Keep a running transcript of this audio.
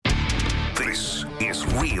This is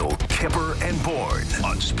Real Kipper and Bourne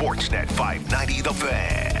on Sportsnet 590 The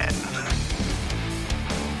Fan.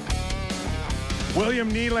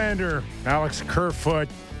 William Nylander, Alex Kerfoot,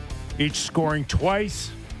 each scoring twice.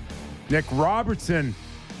 Nick Robertson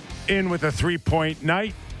in with a 3-point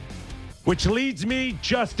night, which leads me,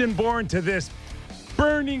 Justin Bourne, to this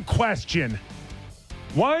burning question.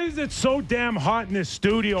 Why is it so damn hot in this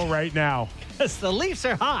studio right now? Because the Leafs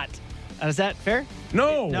are hot. Is that fair?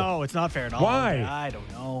 No. No, it's not fair at all. Why? I don't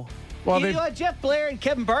know. Well, you know, Jeff Blair and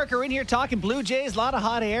Kevin Barker in here talking Blue Jays, a lot of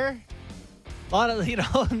hot air. A lot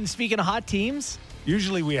of, speaking of hot teams.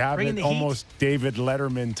 Usually we have Bringing an the heat. almost David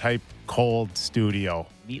Letterman type cold studio.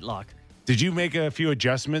 Meat locker. Did you make a few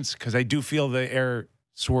adjustments? Because I do feel the air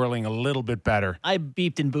swirling a little bit better. I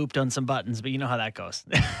beeped and booped on some buttons, but you know how that goes.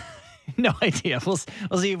 No idea. We'll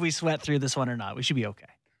see if we sweat through this one or not. We should be okay.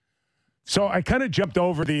 So I kind of jumped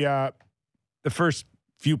over the first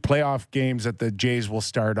few playoff games that the Jays will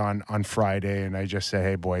start on Friday, and I just say,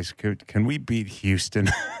 hey, boys, can we beat Houston?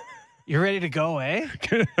 You're ready to go, eh?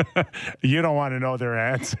 You don't want to know their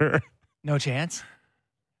answer. No chance?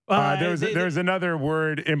 There's another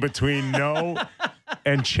word in between no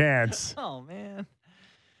and chance. Oh, man.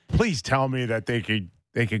 Please tell me that they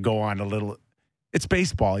could go on a little. It's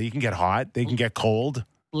baseball. You can get hot. They can get cold.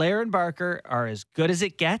 Blair and Barker are as good as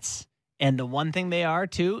it gets. And the one thing they are,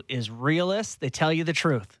 too, is realists. They tell you the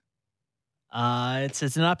truth.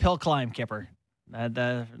 It's an uphill climb, Kipper,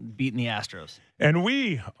 beating the Astros. And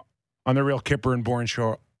we, on the Real Kipper and Bourne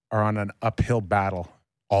Show, are on an uphill battle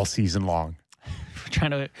all season long.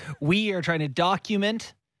 We are trying to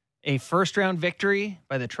document a first-round victory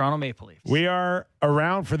by the Toronto Maple Leafs. We are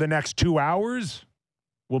around for the next 2 hours.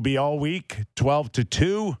 We'll be all week, 12 to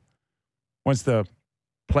 2. Once the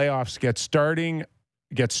playoffs get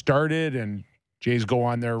started and Jays go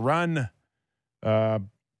on their run,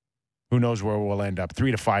 who knows where we'll end up,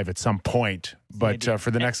 3 to 5 at some point. But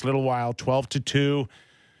for the next little while, 12 to 2.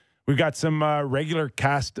 We've got some regular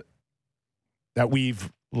cast that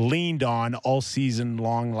we've leaned on all season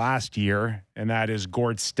long last year, and that is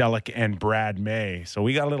Gord Stellick and Brad May. So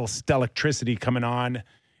we got a little Stellictricity coming on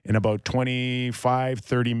in about 25,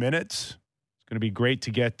 30 minutes. It's going to be great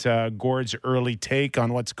to get Gord's early take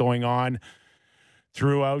on what's going on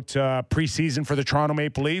throughout preseason for the Toronto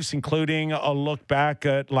Maple Leafs, including a look back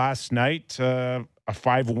at last night, a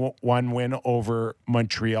 5-1 win over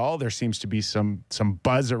Montreal. There seems to be some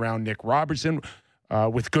buzz around Nick Robertson.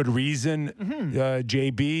 With good reason,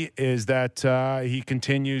 JB, is that he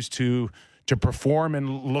continues to perform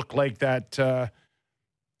and look like that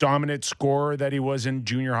dominant scorer that he was in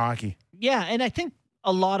junior hockey. Yeah, and I think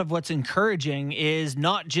a lot of what's encouraging is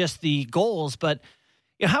not just the goals, but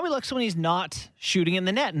how he looks when he's not shooting in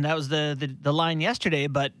the net. And that was the line yesterday.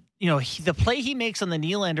 But, the play he makes on the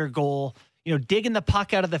Nylander goal, digging the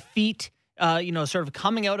puck out of the feet, sort of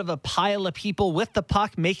coming out of a pile of people with the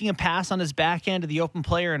puck, making a pass on his backhand to the open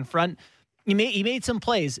player in front. He made some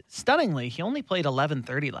plays. Stunningly, he only played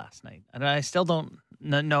 11:30 last night. And I still don't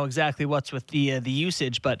know exactly what's with the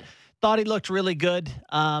usage, but thought he looked really good.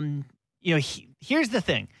 Here's the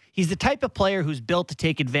thing. He's the type of player who's built to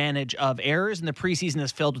take advantage of errors, and the preseason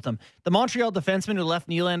is filled with them. The Montreal defenseman who left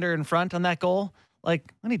Nylander in front on that goal, what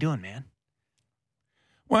are you doing, man?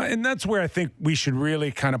 Well, and that's where I think we should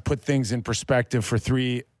really kind of put things in perspective for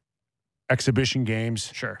 3 exhibition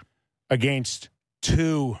games. Sure. Against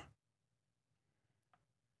 2.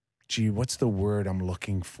 What's the word I'm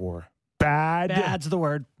looking for? Bad's the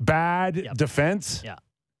word. Bad defense? Yeah.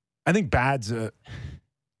 I think bad's a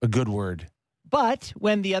good word. But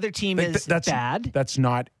when the other team is bad. That's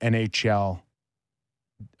not NHL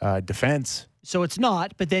defense. So it's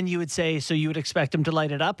not, but then you would say, so you would expect him to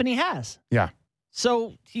light it up, and he has. Yeah.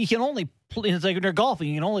 So he can only play, it's like when you're golfing,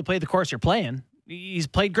 you can only play the course you're playing. He's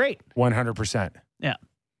played great. 100%. Yeah.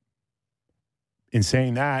 In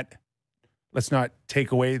saying that, let's not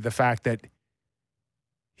take away the fact that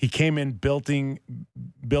he came in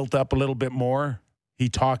built up a little bit more. He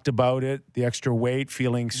talked about it, the extra weight,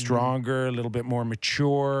 feeling stronger, a little bit more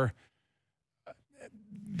mature.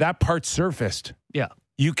 That part surfaced. Yeah.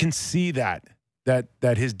 You can see that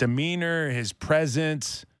his demeanor, his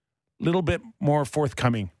presence, a little bit more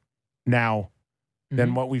forthcoming now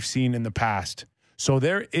than what we've seen in the past. So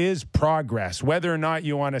there is progress. Whether or not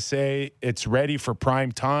you want to say it's ready for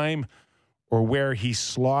prime time or where he's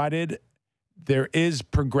slotted, there is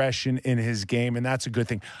progression in his game, and that's a good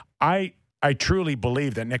thing. I truly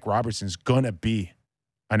believe that Nick Robertson's going to be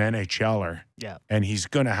an NHLer. Yeah. And he's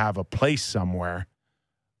going to have a place somewhere.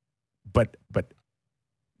 But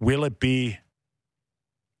will it be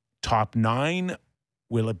top 9?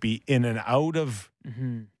 Will it be in and out of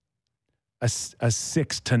a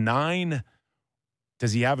 6 to 9?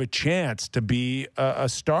 Does he have a chance to be a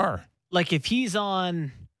star? Like if he's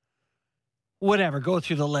on whatever, go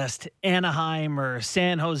through the list, Anaheim or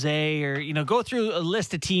San Jose, or, go through a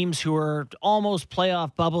list of teams who are almost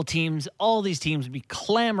playoff bubble teams. All these teams would be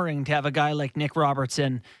clamoring to have a guy like Nick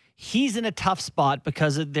Robertson. He's in a tough spot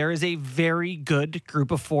because there is a very good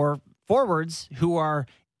group of forwards who are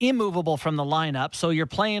immovable from the lineup. So you're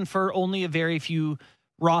playing for only a very few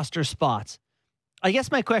roster spots. I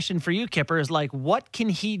guess my question for you, Kipper, is what can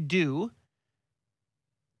he do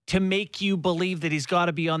to make you believe that he's got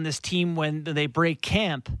to be on this team when they break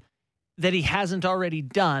camp that he hasn't already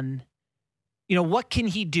done? What can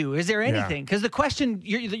he do? Is there anything? Because the question,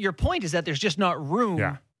 your point is that there's just not room.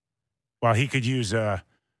 Yeah. Well, he could use an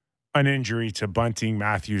injury to Bunting,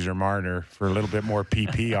 Matthews, or Marner for a little bit more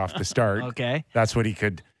PP off the start. Okay. That's what he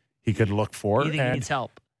could look for. You think he needs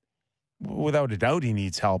help? Without a doubt, he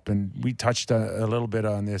needs help. And we touched a little bit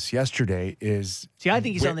on this yesterday. I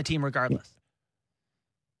think he's on the team regardless.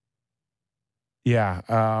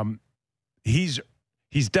 Yeah. He's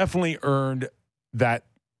definitely earned that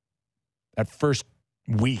first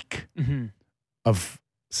week of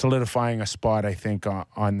solidifying a spot, I think,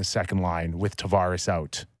 on the second line with Tavares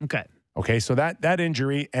out. Okay. So that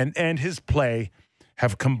injury and his play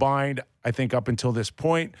have combined, I think, up until this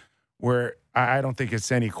point where I don't think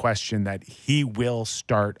it's any question that he will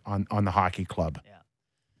start on the hockey club. Yeah.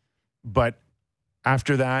 But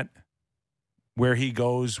after that, where he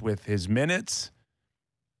goes with his minutes,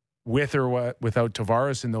 with or without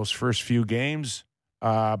Tavares in those first few games,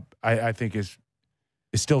 I think is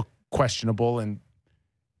still questionable. And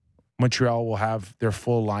Montreal will have their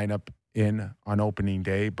full lineup in on opening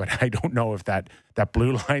day, but I don't know if that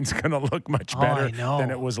blue line's going to look much better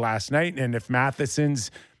than it was last night. And if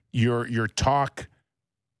Matheson's your talk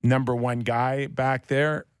number one guy back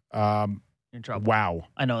there, in trouble. Wow.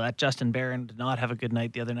 I know that Justin Barron did not have a good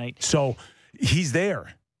night the other night. So he's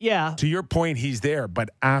there. Yeah. To your point, he's there. But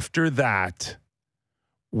after that,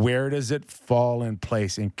 where does it fall in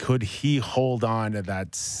place? And could he hold on to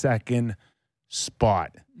that second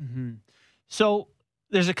spot? Mm-hmm. So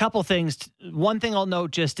there's a couple things. One thing I'll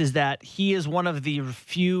note just is that he is one of the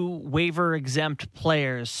few waiver exempt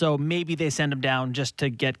players. So maybe they send him down just to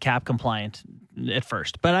get cap compliant at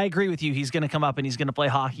first. But I agree with you. He's going to come up and he's going to play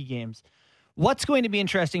hockey games. What's going to be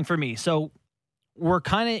interesting for me? So we're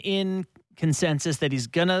kind of in consensus that he's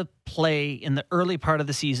going to play in the early part of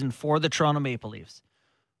the season for the Toronto Maple Leafs.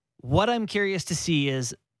 What I'm curious to see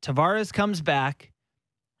is Tavares comes back.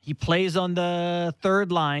 He plays on the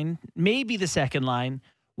third line, maybe the second line.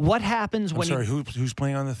 What happens when who's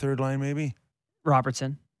playing on the third line, maybe?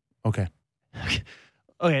 Robertson. Okay.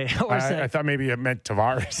 Okay. I thought maybe it meant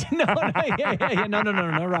Tavares.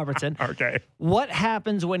 No, Robertson. Okay. What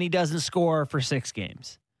happens when he doesn't score for 6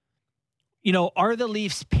 games? Are the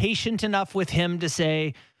Leafs patient enough with him to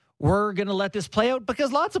say, we're going to let this play out?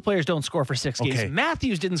 Because lots of players don't score for 6 games. Okay.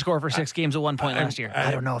 Matthews didn't score for 6 games at one point last year. I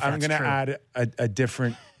don't know if that's true. I'm going to add a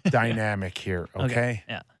different dynamic here, okay?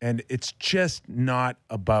 Yeah. And it's just not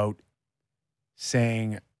about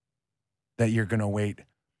saying that you're going to wait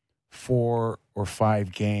 4 or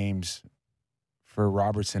 5 games for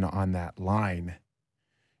Robertson on that line.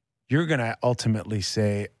 You're going to ultimately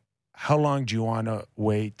say, how long do you want to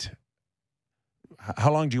wait?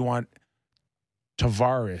 How long do you want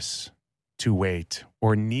Tavares to wait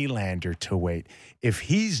or Nylander to wait? If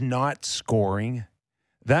he's not scoring,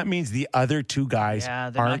 that means the other 2 guys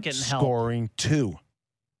aren't scoring too.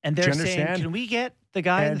 And they're saying, can we get the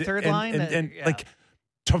guy in the third line? Like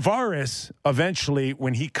Tavares, eventually,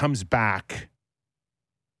 when he comes back,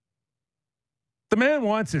 the man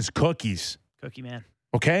wants his cookies. Cookie man.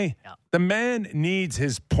 Okay? Yeah. The man needs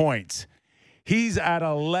his points. He's at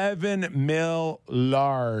 11 mil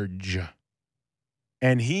large.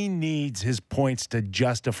 And he needs his points to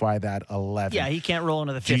justify that 11. Yeah, he can't roll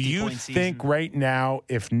into the 50-point season. Do you think right now,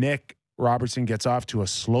 if Nick Robertson gets off to a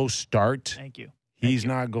slow start, he's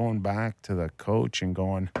not going back to the coach and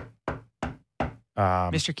going,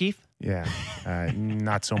 Mr. Keefe? Yeah,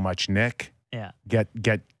 not so much Nick. Yeah.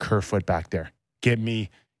 Get Kerfoot back there. Give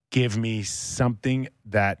me something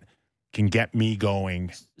that can get me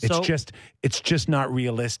going. It's just not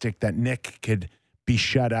realistic that Nick could be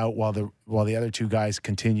shut out while the other 2 guys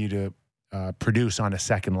continue to produce on a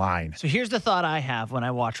second line. So here's the thought I have when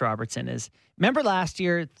I watch Robertson is, remember last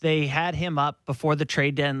year they had him up before the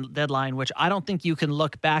trade deadline, which I don't think you can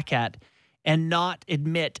look back at and not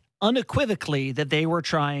admit unequivocally that they were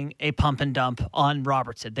trying a pump and dump on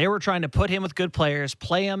Robertson. They were trying to put him with good players,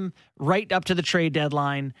 play him right up to the trade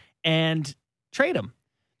deadline, and trade him.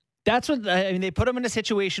 That's what I mean. They put him in a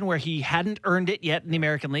situation where he hadn't earned it yet in the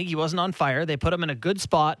American League. He wasn't on fire. They put him in a good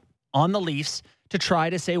spot on the Leafs to try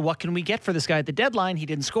to say, what can we get for this guy at the deadline? He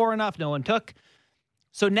didn't score enough. No one took.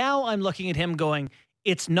 So now I'm looking at him going,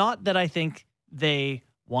 it's not that I think they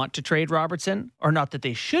want to trade Robertson or not that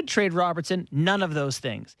they should trade Robertson. None of those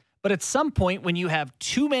things. But at some point when you have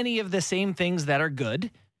too many of the same things that are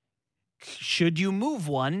good, should you move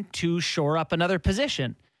one to shore up another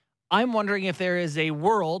position? I'm wondering if there is a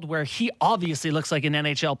world where he obviously looks like an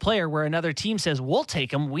NHL player where another team says, we'll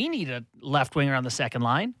take him. We need a left winger on the second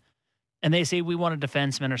line. And they say, we want a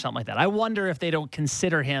defenseman or something like that. I wonder if they don't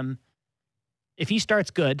consider him, if he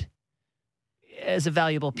starts good, as a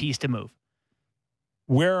valuable piece to move.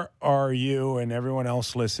 Where are you and everyone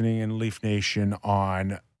else listening in Leaf Nation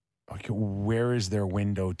on, okay, where is their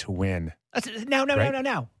window to win?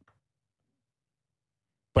 Now.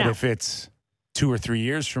 But if it's 2 or 3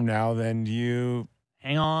 years from now, then you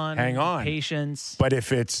hang on. Patience. But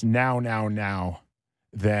if it's now,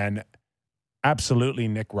 then absolutely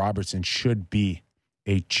Nick Robertson should be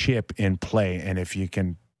a chip in play. And if you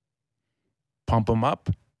can pump him up,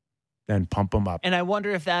 then pump him up. And I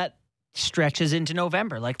wonder if that stretches into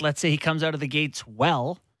November. Like, let's say he comes out of the gates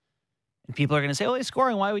well, and people are going to say, oh, he's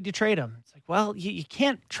scoring. Why would you trade him? It's like, well, you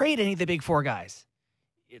can't trade any of the big four guys.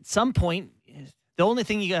 At some point, the only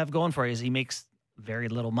thing you have going for you is he makes very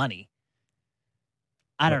little money.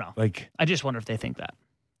 I don't know. I just wonder if they think that.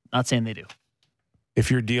 Not saying they do.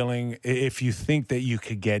 If you think that you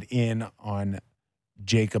could get in on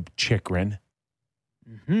Jacob Chychrun,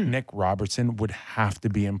 Nick Robertson would have to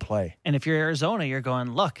be in play. And if you're Arizona, you're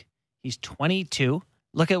going, look, he's 22.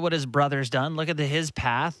 Look at what his brother's done. Look at his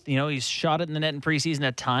path. He's shot it in the net in preseason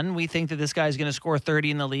a ton. We think that this guy's going to score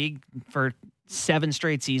 30 in the league for 7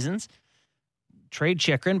 straight seasons. Trade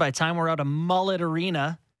Chychrun. By the time we're out of Mullet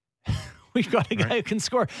Arena, we've got a guy who can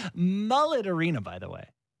score. Mullet Arena, by the way.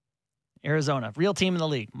 Arizona, real team in the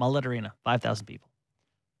league. Mullet Arena, 5,000 people.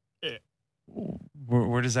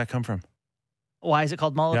 Where does that come from? Why is it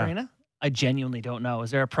called Mullet Arena? I genuinely don't know.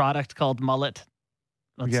 Is there a product called Mullet?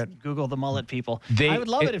 Let's Google the Mullet people. I would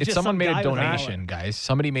love it if just someone made a donation, guys.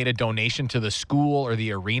 Somebody made a donation to the school or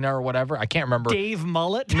the arena or whatever. I can't remember. Dave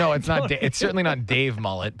Mullet? No, it's not. It's certainly not Dave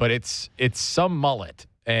Mullet, but it's some mullet,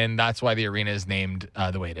 and that's why the arena is named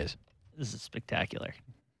the way it is. This is spectacular.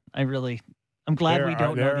 I'm glad we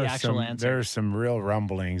don't know the actual answer. There's some real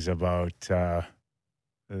rumblings about the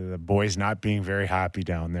boys not being very happy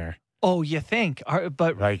down there. Oh, you think?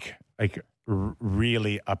 But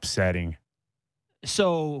really upsetting.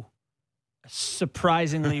 So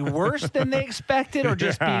surprisingly worse than they expected, or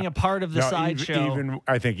just being a part of the sideshow?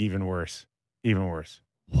 I think even worse. Even worse.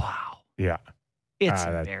 Wow. Yeah. It's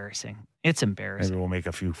embarrassing. It's embarrassing. Maybe we'll make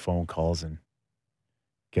a few phone calls and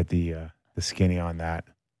get the skinny on that.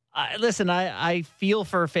 Listen, I feel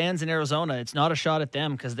for fans in Arizona. It's not a shot at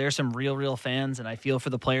them because there's some real fans, and I feel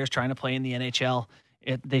for the players trying to play in the NHL.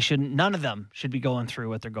 None of them should be going through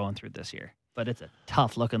what they're going through this year. But it's a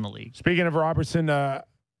tough look in the league. Speaking of Robertson, a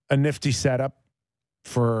nifty setup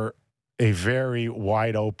for a very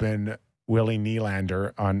wide open Willie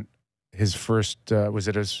Nylander on his first, was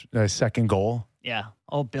it his second goal? Yeah.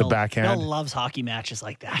 Oh, Bill. The backhand. Bill loves hockey matches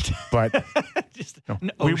like that. But just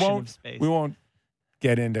an ocean of space. We won't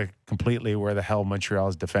get into completely where the hell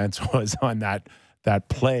Montreal's defense was on that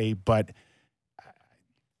play, but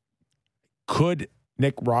could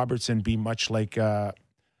Nick Robertson be much like a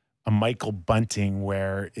Michael Bunting,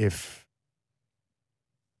 where if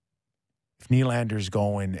Nylander's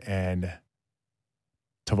going and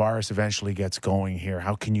Tavares eventually gets going here,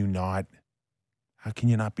 how can you not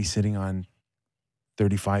be sitting on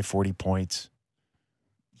 35, 40 points?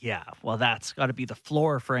 Yeah, well, that's got to be the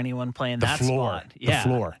floor for anyone playing that spot. Yeah. The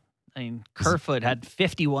floor. I mean, Kerfoot had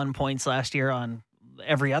 51 points last year on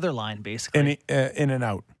every other line, basically. In and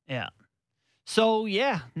out. Yeah. So,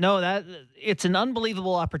 it's an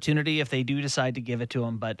unbelievable opportunity if they do decide to give it to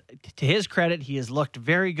him. But to his credit, he has looked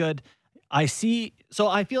very good. I feel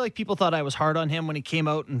like people thought I was hard on him when he came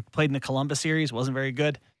out and played in the Columbus series. Wasn't very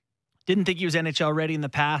good. Didn't think he was NHL ready in the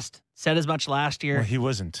past. Said as much last year. Well, he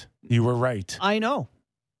wasn't. You were right. I know.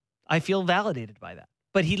 I feel validated by that.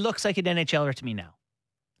 But he looks like an NHLer to me now.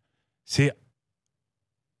 See,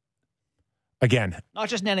 again. Not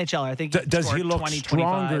just an NHLer. I think does he look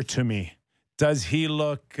stronger to me? Does he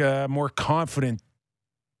look more confident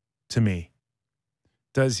to me?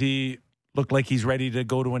 Does he look like he's ready to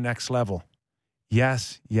go to a next level?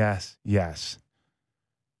 Yes.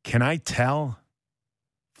 Can I tell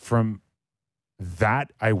from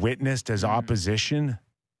that I witnessed as opposition?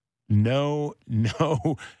 No.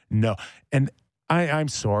 And I'm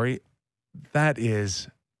sorry. That is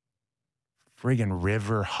friggin'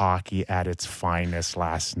 river hockey at its finest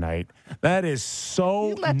last night. That is so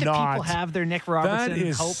You let the people have their Nick Robertson That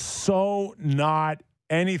is hope. so not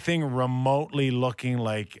anything remotely looking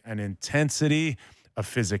like an intensity, a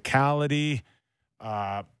physicality,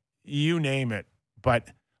 you name it. But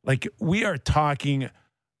like we are talking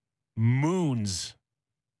moons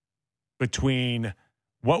between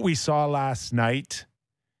what we saw last night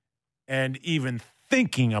and even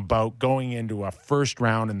thinking about going into a first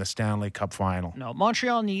round in the Stanley Cup final. No,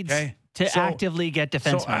 Montreal needs Okay. to actively get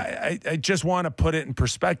defensemen. So I just want to put it in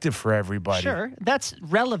perspective for everybody. Sure, that's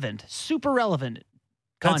relevant, super relevant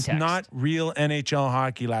context. That's not real NHL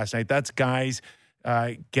hockey last night. That's guys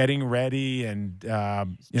getting ready and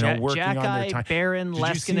working on their time. Barron,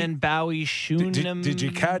 Leskinen, Bowie, Schunem. Did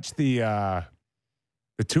you catch the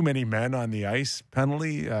too many men on the ice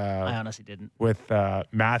penalty? I honestly didn't. With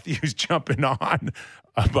Matthews jumping on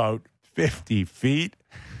about 50 feet,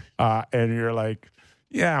 and you're like,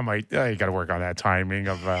 yeah, you got to work on that timing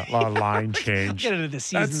of a line change. Get into the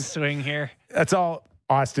season swing here. That's all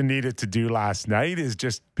Austin needed to do last night is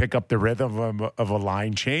just pick up the rhythm of a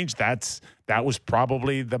line change. That was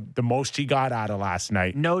probably the most he got out of last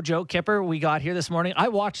night. No joke, Kipper. We got here this morning. I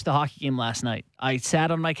watched the hockey game last night. I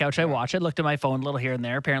sat on my couch. I watched it, looked at my phone a little here and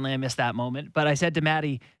there. Apparently, I missed that moment. But I said to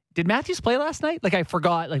Maddie, did Matthews play last night? Like, I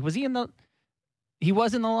forgot. Like, was he in the... He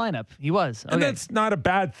was in the lineup. He was. Okay. And that's not a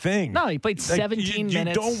bad thing. No, he played 17 minutes.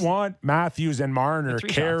 You don't want Matthews and Marner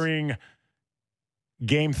carrying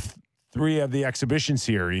game 3 of the exhibition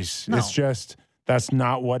series. No. It's just, that's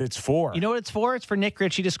not what it's for. You know what it's for? It's for Nick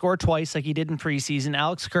Ritchie to score twice like he did in preseason.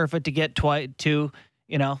 Alex Kerfoot to get two.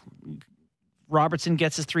 Robertson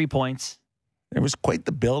gets his 3 points. There was quite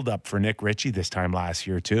the build-up for Nick Ritchie this time last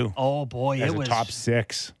year, too. Oh, boy. As it was top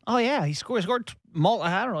 6. Oh, yeah. He scored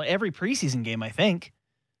I don't know, every preseason game, I think.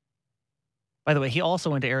 By the way, he also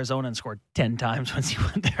went to Arizona and scored 10 times once he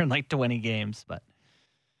went there in like 20 games. But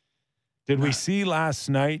did we see last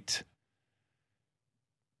night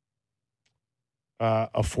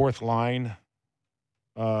a fourth line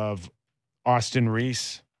of Austin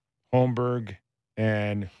Reese, Holmberg,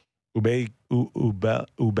 and Abe Kubel.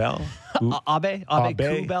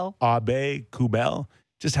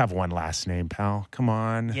 Just have one last name, pal. Come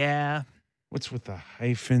on. Yeah. What's with the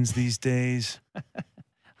hyphens these days?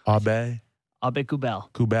 Abe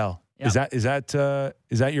Kubel. Yep. Is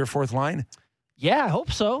that your fourth line? Yeah, I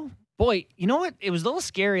hope so. Boy, you know what? It was a little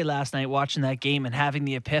scary last night watching that game and having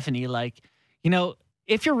the epiphany. Like,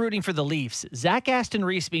 if you're rooting for the Leafs, Zach Aston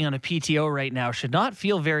Reese being on a PTO right now should not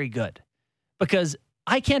feel very good, because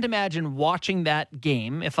I can't imagine watching that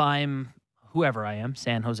game if I'm whoever I am,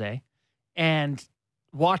 San Jose, and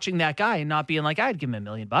watching that guy and not being like, I'd give him $1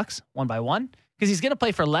 million one by one, because he's going to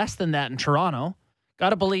play for less than that in Toronto. Got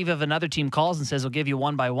to believe if another team calls and says, we'll give you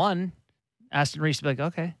one by one, Aston Reese will be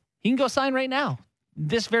like, okay, he can go sign right now.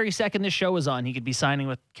 This very second this show is on, he could be signing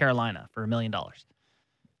with Carolina for $1 million.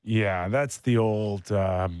 Yeah, that's the old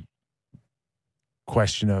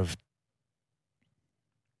question of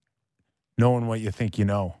knowing what you think you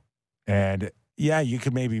know. And yeah, you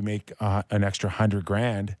could maybe make an extra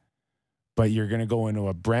 $100,000, but you're going to go into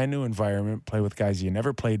a brand new environment, play with guys you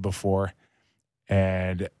never played before,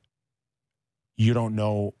 and you don't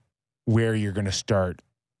know where you're going to start.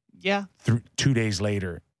 Yeah. 2 days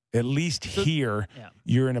later. At least here,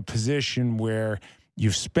 you're in a position where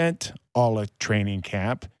you've spent all of training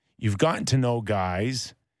camp. You've gotten to know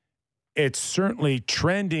guys. It's certainly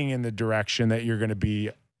trending in the direction that you're going to be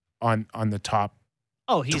on the top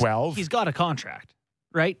 12. He's got a contract,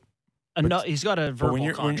 right? He's got a verbal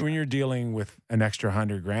contract. When you're dealing with an extra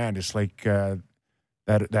 $100,000, it's like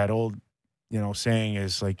that old saying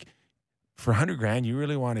is like, for $100,000, you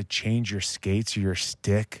really want to change your skates or your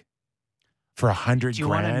stick for $100,000? Do you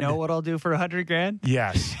want to know what I'll do for $100,000?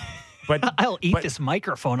 Yes, but I'll eat this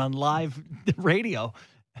microphone on live radio.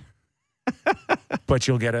 But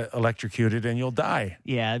you'll get electrocuted and you'll die.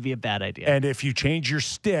 Yeah, it'd be a bad idea. And if you change your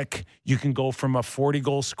stick, you can go from a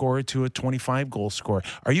 40-goal scorer to a 25-goal scorer.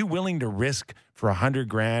 Are you willing to risk for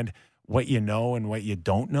 $100,000 what you know and what you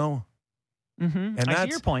don't know? Mm-hmm. And I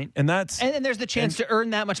see your point. And there's the chance to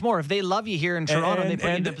earn that much more. If they love you here in Toronto and they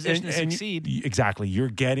put you in the position to succeed. Exactly. You're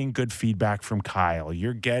getting good feedback from Kyle.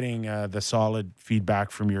 You're getting the solid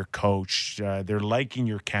feedback from your coach. They're liking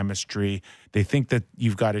your chemistry. They think that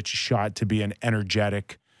you've got a shot to be an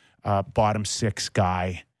energetic bottom 6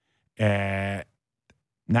 guy. And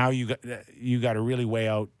now you got to really weigh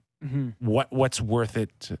out what's worth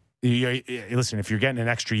it. Listen, if you're getting an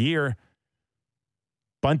extra year,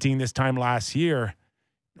 Bunting this time last year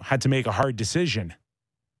had to make a hard decision.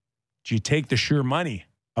 Do you take the sure money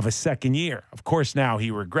of a second year? Of course, now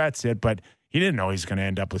he regrets it, but He didn't know he's going to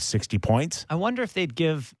end up with 60 points. I wonder if they'd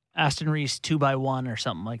give Aston Reese 2x1 or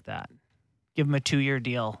something like that. Give him a 2-year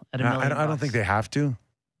deal at $1 million. I don't think they have to.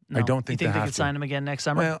 No. I don't think you think they they have could to. sign him again next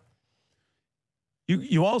summer? Well,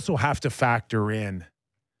 you also have to factor in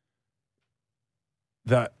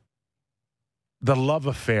the love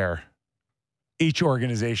affair each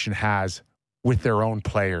organization has with their own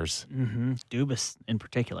players. Mm-hmm. Dubas in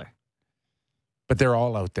particular. But they're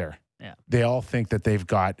all out there. Yeah. They all think that they've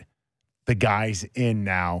got the guys in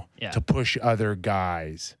now to push other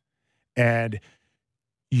guys. And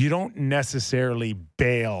you don't necessarily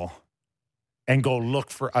bail and go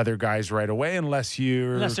look for other guys right away unless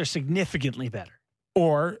they're significantly better.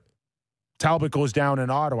 Or Talbot goes down in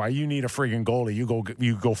Ottawa. You need a friggin' goalie.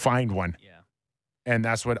 You go find one. Yeah. And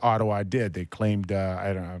that's what Ottawa did. They claimed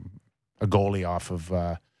a goalie off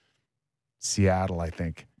of Seattle, I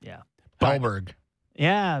think. Yeah. Hellberg.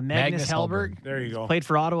 Yeah, Magnus Hellberg. There you go. Played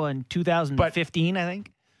for Ottawa in 2015, I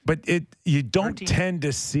think. But you don't 13. tend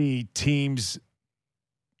to see teams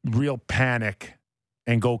real panic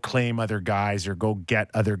and go claim other guys or go get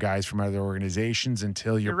other guys from other organizations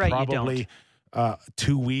until you're right, probably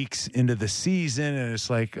 2 weeks into the season, and it's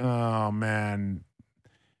like, oh man,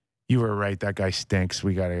 you were right. That guy stinks.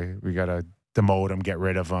 We gotta demote him, get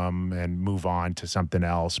rid of him, and move on to something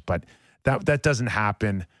else. But that doesn't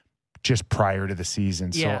happen just prior to the season.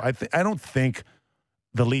 Yeah. So I don't think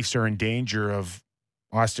the Leafs are in danger of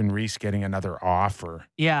Austin Reese getting another offer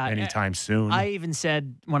anytime soon. I even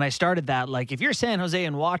said when I started that, like, if you're San Jose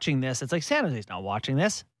and watching this, it's like San Jose's not watching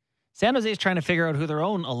this. San Jose's trying to figure out who their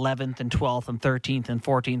own 11th and 12th and 13th and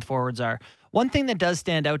 14th forwards are. One thing that does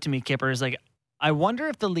stand out to me, Kipper, is like, I wonder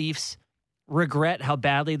if the Leafs regret how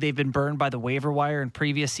badly they've been burned by the waiver wire in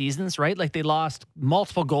previous seasons, right? Like they lost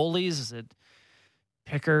multiple goalies. Is it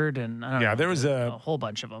Pickard and I don't know, there was a whole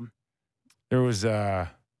bunch of them. There was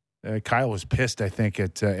Kyle was pissed, I think,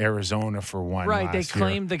 at Arizona for one. Right, they last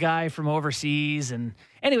claimed the guy from overseas, and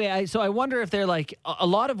anyway, so I wonder if they're like a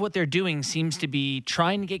lot of what they're doing seems to be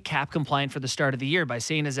trying to get cap compliant for the start of the year by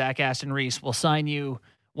saying to Zach Aston Reese, "We'll sign you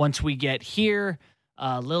once we get here."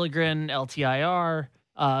 Liljegren, LTIR.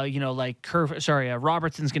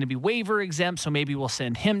 Robertson's going to be waiver exempt, so maybe we'll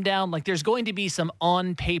send him down. Like, there's going to be some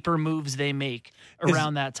on paper moves they make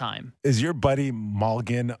around that time. Is your buddy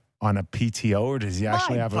Mulligan on a PTO, or does he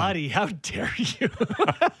actually have buddy, how dare you?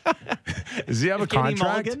 Does he have a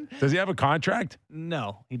contract? Mulligan? Does he have a contract?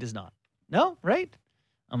 No, he does not. No, right?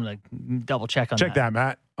 I'm going to double check on Check that,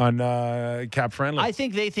 Matt, on Cap Friendly. I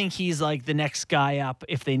think they think he's like the next guy up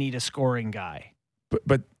if they need a scoring guy.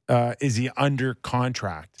 But is he under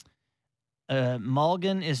contract?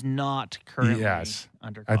 Mulligan is not currently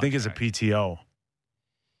under contract. I think it's a PTO.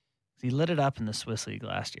 He lit it up in the Swiss League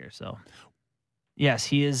last year, so... Yes,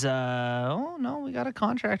 he is. We got a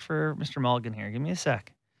contract for Mr. Mulligan here. Give me a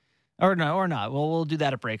sec. Or not. We'll do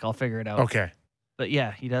that at break. I'll figure it out. Okay. But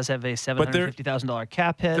yeah, he does have a $750,000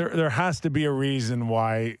 cap hit. There has to be a reason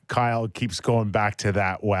why Kyle keeps going back to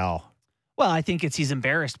that well. Well, I think he's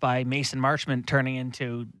embarrassed by Mason Marchment turning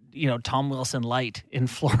into, Tom Wilson light in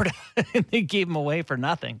Florida. And they gave him away for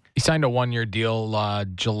nothing. He signed a 1-year deal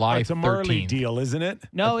July 13th. It's a Marley deal, isn't it?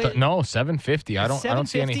 No, $750. I don't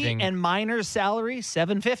see anything. And Miner's salary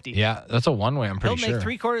 $750. Yeah, that's a one-way. I'm pretty sure. He'll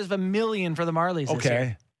make $750,000 for the Marlies. This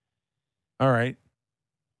year. All right.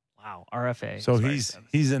 Wow, RFA. So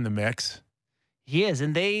he's in the mix. He is,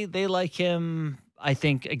 and they like him. I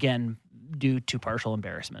think again due to partial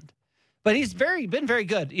embarrassment, but he's been very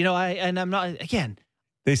good. I'm not again.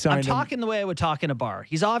 They signed I'm talking him. The way I would talk in a bar.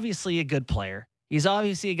 He's obviously a good player. He's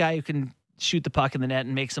obviously a guy who can shoot the puck in the net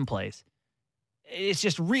and make some plays. It's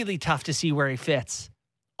just really tough to see where he fits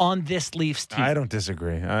on this Leafs team. I don't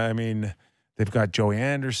disagree. I mean, they've got Joey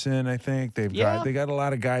Anderson. I think they got a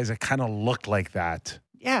lot of guys that kind of look like that.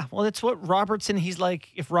 Yeah, well, it's what Robertson. He's like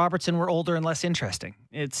if Robertson were older and less interesting.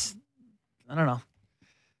 I don't know.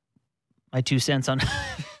 My 2 cents on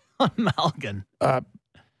on Mulligan.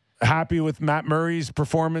 Happy with Matt Murray's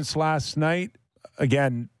performance last night.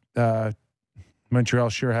 Again, Montreal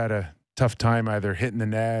sure had a tough time either hitting the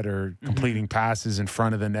net or completing passes in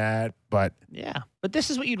front of the net. But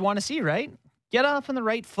this is what you'd want to see, right? Get off on the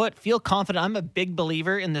right foot. Feel confident. I'm a big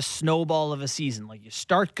believer in the snowball of a season. Like, you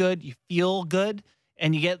start good, you feel good,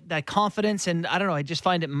 and you get that confidence. And I don't know, I just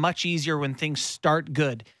find it much easier when things start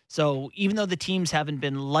good. So even though the teams haven't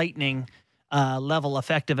been lightning level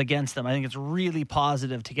effective against them, I think it's really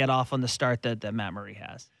positive to get off on the start that Matt Murray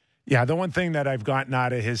has. Yeah, the one thing that I've gotten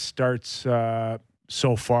out of his starts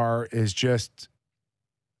so far is just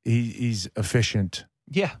he's efficient.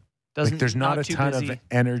 Yeah. There's not a ton of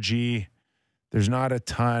energy. There's not a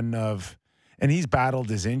ton of... and he's battled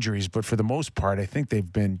his injuries, but for the most part, I think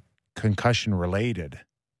they've been concussion related.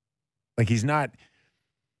 Like he's not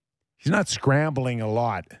scrambling a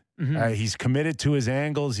lot. Mm-hmm. He's committed to his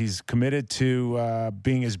angles. He's committed to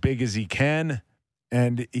being as big as he can,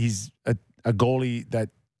 and he's a goalie that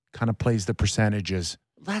kind of plays the percentages.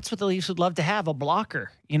 That's what the Leafs would love to have, a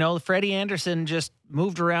blocker. You know, Freddie Anderson just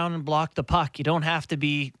moved around and blocked the puck. You don't have to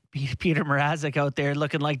be Peter Mrazek out there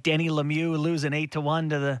looking like Denny Lemieux losing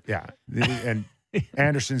 8-1 to the... Yeah, and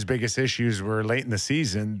Anderson's biggest issues were late in the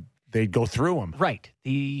season. They'd go through him. Right.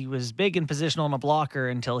 He was big in positional and a blocker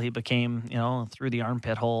until he became, through the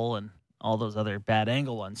armpit hole and all those other bad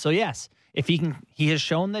angle ones. So, yes, if he has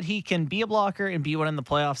shown that he can be a blocker and be one in the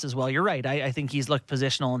playoffs as well. You're right. I think he's looked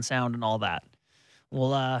positional and sound and all that.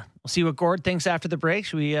 We'll see what Gord thinks after the break.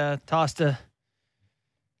 Should we toss to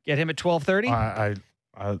get him at 12:30?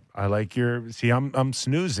 I like I'm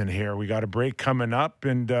snoozing here. We got a break coming up,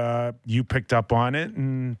 and you picked up on it,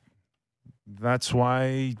 and that's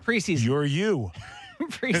why preseason. You're you.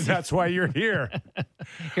 Preseason. And that's why you're here.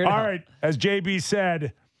 All right, as JB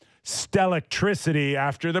said, Stellectricity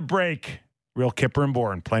after the break. Real Kipper and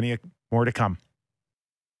Bourne. Plenty more to come.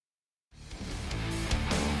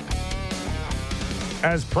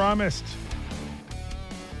 As promised,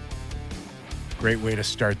 great way to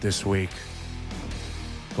start this week.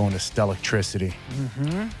 Going to Stellectricity.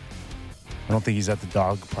 Mm-hmm. I don't think he's at the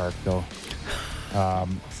dog park, though.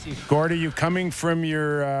 Gord, are you coming from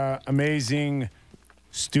your amazing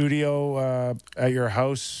studio at your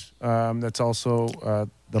house that's also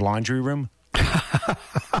the laundry room?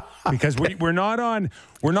 Because we're not on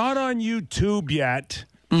YouTube yet,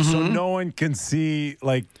 so no one can see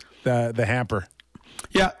like the hamper.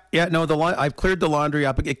 Yeah, no, I've cleared the laundry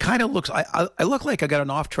up. It kind of looks, I look like I got an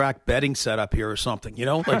off-track betting setup here or something,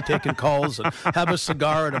 like taking calls and have a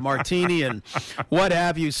cigar and a martini and what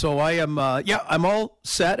have you. So I am, I'm all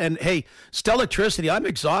set. And hey, Stellectricity, I'm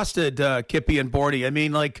exhausted, Kippy and Bordy. I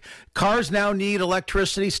mean, like, cars now need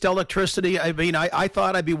electricity, Stellectricity. I mean, I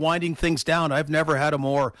thought I'd be winding things down. I've never had a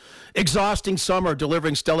more exhausting summer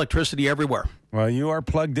delivering Stellectricity everywhere. Well, you are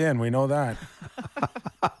plugged in. We know that.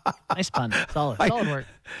 Nice pun. Solid work.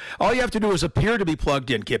 All you have to do is appear to be plugged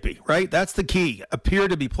in, Kippy, right? That's the key. Appear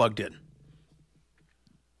to be plugged in.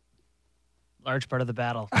 Large part of the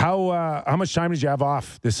battle. How much time did you have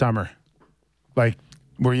off this summer? Like,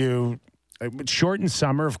 were you shortened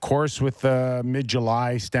summer, of course, with the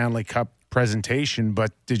mid-July Stanley Cup presentation,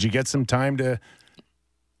 but did you get some time to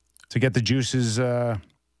get the juices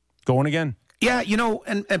going again? Yeah,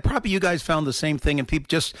 and probably you guys found the same thing, and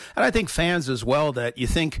people and I think fans as well, that you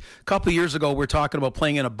think a couple of years ago we're talking about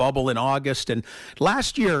playing in a bubble in August, and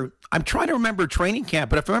last year, I'm trying to remember training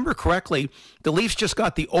camp, but if I remember correctly, the Leafs just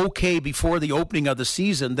got the okay before the opening of the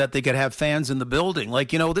season that they could have fans in the building.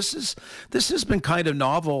 Like, this has been kind of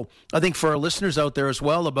novel, I think, for our listeners out there as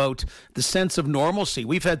well, about the sense of normalcy.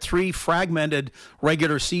 We've had 3 fragmented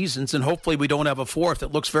regular seasons, and hopefully we don't have a 4th.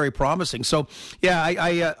 It looks very promising. So, yeah,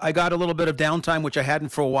 I got a little bit of downtime, which I hadn't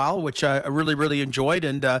for a while, which I really, really enjoyed,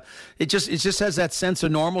 and it just has that sense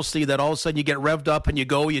of normalcy that all of a sudden you get revved up and you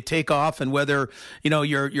go, you take off, and whether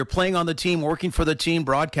you're playing on the team, working for the team,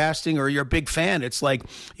 broadcasting, or you're a big fan, it's like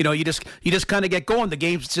you just kind of get going. The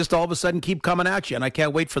games just all of a sudden keep coming at you, and I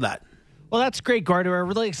can't wait for that. Well, that's great, Gord. We're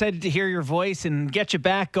really excited to hear your voice and get you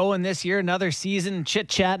back going this year, another season,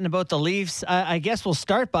 chit-chatting about the Leafs. I guess we'll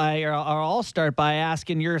start by, or I'll start by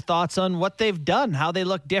asking your thoughts on what they've done, how they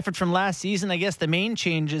look different from last season. I guess the main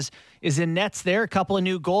changes is in nets there. A couple of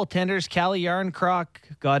new goaltenders, Calle Jarnkrok,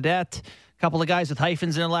 Gaudette, a couple of guys with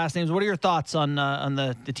hyphens in their last names. What are your thoughts on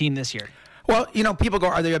the team this year? Well, people go,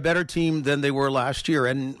 are they a better team than they were last year?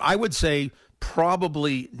 And I would say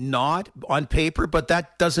probably not on paper, but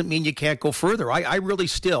that doesn't mean you can't go further. I really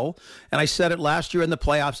still, and I said it last year in the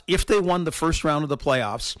playoffs, if they won the first round of the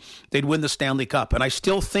playoffs, they'd win the Stanley Cup. And I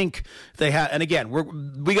still think they have, and again,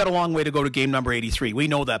 we got a long way to go to game number 83. We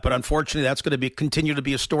know that, but unfortunately that's going to continue to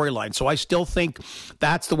be a storyline. So I still think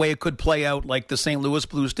that's the way it could play out, like the St. Louis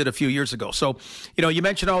Blues did a few years ago. So, you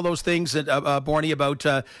mentioned all those things that, Borny, about,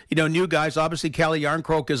 new guys. Obviously, Calle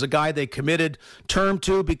Jarnkrok is a guy they committed term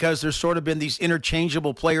to because there's sort of been these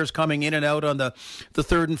interchangeable players coming in and out on the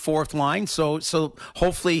 3rd and 4th line. So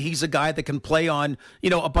hopefully he's a guy that can play on,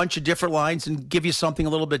 a bunch of different lines and give you something a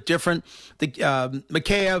little bit different. The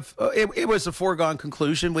Mikheyev, it was a foregone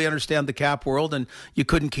conclusion. We understand the cap world, and you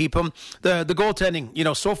couldn't keep him. The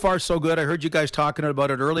goaltending, so far so good. I heard you guys talking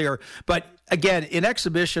about it earlier, but again, in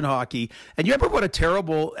exhibition hockey, and you remember what a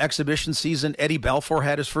terrible exhibition season Eddie Belfour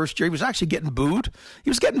had his first year? He was actually getting booed. He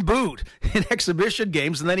was getting booed in exhibition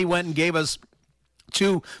games, and then he went and gave us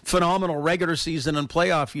two phenomenal regular season and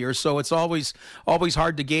playoff years, so it's always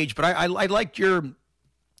hard to gauge. But I liked your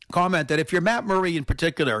comment that if you're Matt Murray in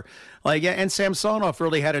particular, and Samsonov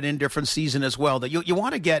really had an indifferent season as well, that you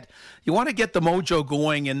want to get the mojo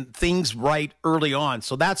going and things right early on.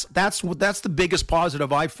 So that's the biggest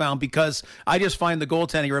positive I've found, because I just find the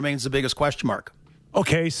goaltending remains the biggest question mark.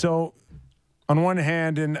 Okay, so on one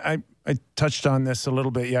hand, and I touched on this a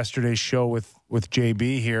little bit yesterday's show with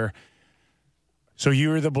JB here. So you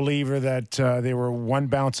were the believer that they were one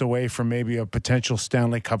bounce away from maybe a potential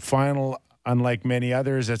Stanley Cup final, unlike many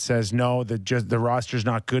others that says no, the roster's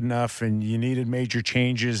not good enough and you needed major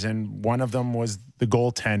changes, and one of them was the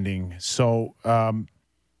goaltending. So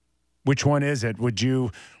which one is it? Would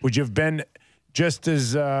you have been just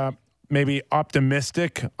as maybe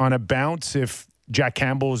optimistic on a bounce if Jack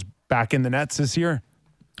Campbell was back in the nets this year?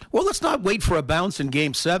 Well, let's not wait for a bounce in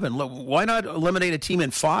Game 7. Why not eliminate a team in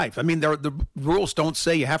 5? I mean, the rules don't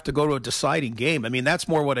say you have to go to a deciding game. I mean, that's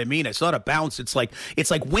more what I mean. It's not a bounce. It's like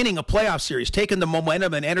winning a playoff series, taking the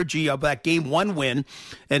momentum and energy of that Game 1 win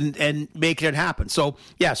and making it happen. So,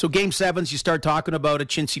 yeah, so Game 7s, you start talking about a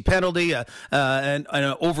chintzy penalty, an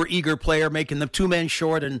over-eager player making them 2 men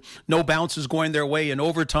short, and no bounces going their way in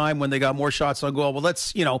overtime when they got more shots on goal. Well,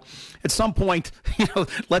 let's, at some point,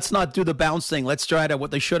 let's not do the bounce thing. Let's try to what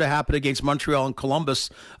they should have happened against Montreal and Columbus,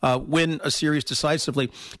 win a series decisively.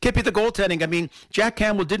 Kippy, the goaltending, I mean, Jack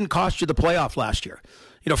Campbell didn't cost you the playoff last year.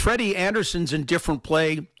 Freddie Anderson's in different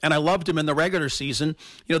play, and I loved him in the regular season.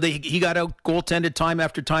 He got out goaltended time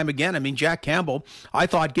after time again. I mean, Jack Campbell, I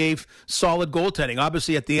thought, gave solid goaltending.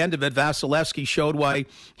 Obviously, at the end of it, Vasilevsky showed why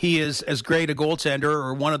he is as great a goaltender,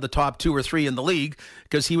 or one of the top 2 or 3 in the league,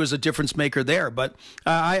 because he was a difference maker there. But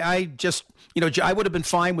I would have been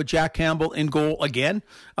fine with Jack Campbell in goal again.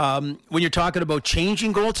 When you're talking about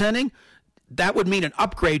changing goaltending, that would mean an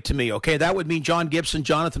upgrade to me, okay? That would mean John Gibson,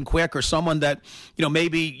 Jonathan Quick, or someone that,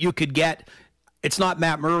 maybe you could get. It's not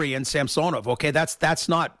Matt Murray and Samsonov, okay? That's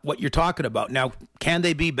not what you're talking about. Now, can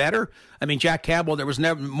they be better? I mean, Jack Campbell, there was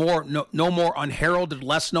never no more unheralded,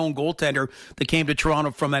 less-known goaltender that came to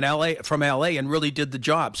Toronto from LA and really did the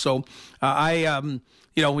job. So I'd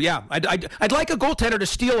like a goaltender to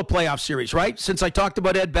steal a playoff series, right? Since I talked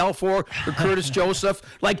about Ed Belfour or Curtis Joseph,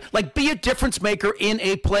 like be a difference maker in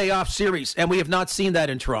a playoff series, and we have not seen that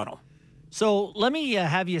in Toronto. So let me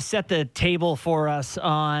have you set the table for us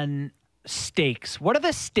on stakes. What are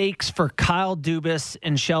the stakes for Kyle Dubas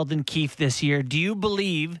and Sheldon Keefe this year? Do you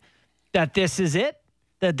believe that this is it?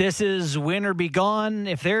 That this is win or be gone?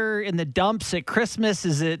 If they're in the dumps at Christmas,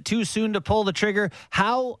 is it too soon to pull the trigger?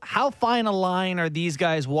 How fine a line are these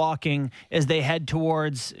guys walking as they head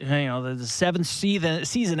towards the 7th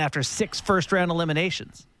season after 6 first-round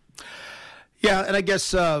eliminations? Yeah, and I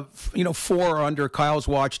guess 4 are under Kyle's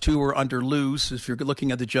watch, 2 are under Lou's, if you're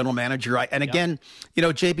looking at the general manager. Again,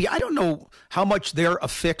 JB, I don't know how much they're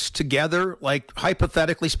affixed together, like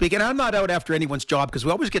hypothetically speaking. I'm not out after anyone's job, because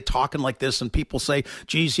we always get talking like this and people say,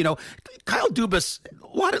 geez, Kyle Dubas,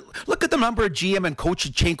 look at the number of GM and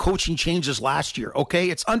coaching changes last year,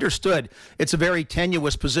 okay? It's understood. It's a very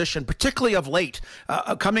tenuous position, particularly of late.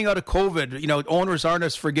 Coming out of COVID, owners aren't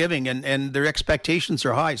as forgiving and their expectations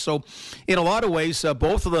are high. So in a lot of ways,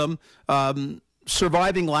 both of them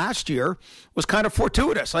surviving last year was kind of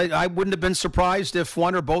fortuitous. I wouldn't have been surprised if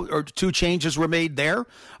 1 or both or 2 changes were made there.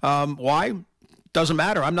 Why? Doesn't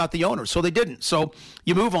matter. I'm not the owner. So they didn't. So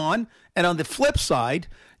you move on. And on the flip side,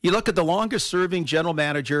 you look at the longest serving general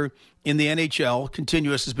manager in the NHL,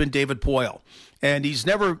 continuous, has been David Poile. And he's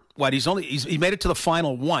never, he made it to the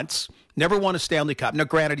final once, never won a Stanley Cup. Now,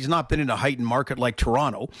 granted, he's not been in a heightened market like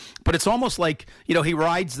Toronto, but it's almost like, he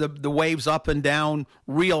rides the waves up and down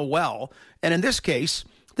real well. And in this case,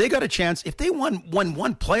 they got a chance. If they won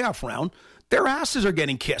one playoff round, their asses are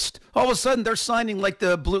getting kissed. All of a sudden, they're signing like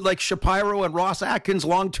Shapiro and Ross Atkins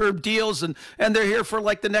long-term deals, and they're here for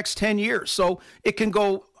like the next 10 years. So it can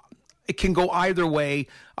go either way.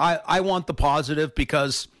 I want the positive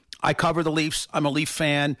because I cover the Leafs. I'm a Leaf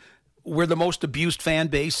fan. We're the most abused fan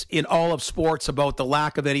base in all of sports about the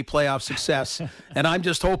lack of any playoff success. And I'm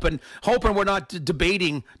just hoping we're not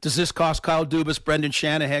debating, does this cost Kyle Dubas, Brendan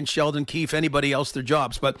Shanahan, Sheldon Keefe, anybody else their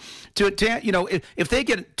jobs? But if they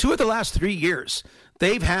get 2 of the last 3 years,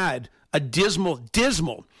 they've had a dismal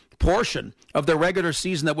portion of their regular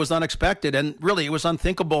season that was unexpected. And really, it was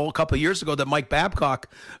unthinkable a couple of years ago that Mike Babcock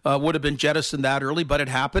would have been jettisoned that early, but it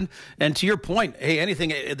happened. And to your point, hey,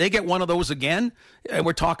 they get one of those again, and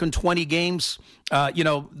we're talking 20 games,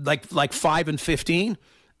 like 5 and 15.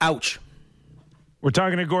 Ouch. We're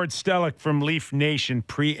talking to Gord Stellick from Leaf Nation,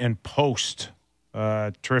 pre and post.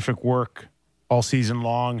 Terrific work all season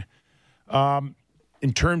long.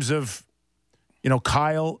 in terms of,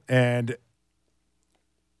 Kyle and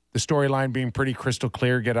the storyline being pretty crystal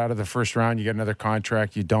clear, get out of the first round, you get another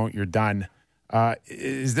contract, you don't, you're done.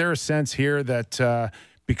 Is there a sense here that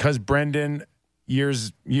because Brendan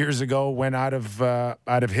years ago went out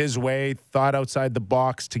of his way, thought outside the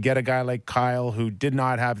box to get a guy like Kyle who did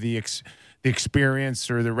not have the experience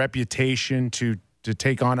or the reputation to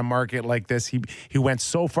take on a market like this, he went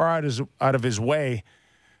so far out of his way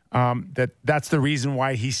that's the reason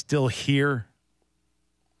why he's still here?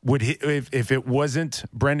 Would he, if it wasn't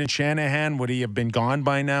Brendan Shanahan, would he have been gone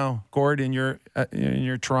by now, Gord, in your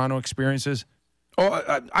Toronto experiences?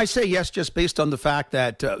 Oh, I say yes, just based on the fact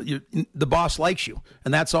that the boss likes you,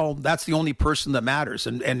 and that's all. That's the only person that matters.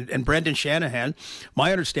 And Brendan Shanahan,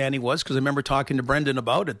 my understanding was, because I remember talking to Brendan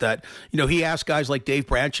about it, that he asked guys like Dave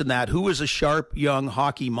Branch and that who is a sharp young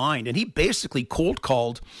hockey mind, and he basically cold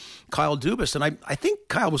called Kyle Dubas, and I think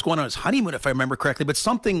Kyle was going on his honeymoon, if I remember correctly, but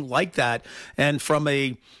something like that. And from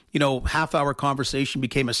a half-hour conversation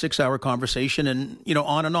became a 6-hour conversation, and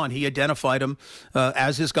on and on. He identified him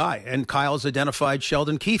as his guy, and Kyle's identified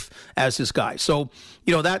Sheldon Keefe as his guy. So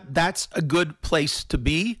that's a good place to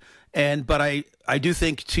be. But I do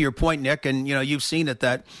think, to your point, Nick, and you've seen it,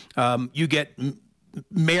 that you get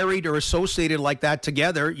married or associated like that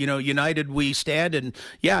together, united we stand, and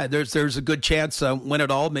there's a good chance when it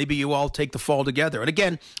all, maybe you all take the fall together. And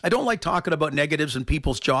again, I don't like talking about negatives in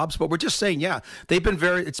people's jobs, but we're just saying,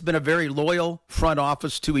 it's been a very loyal front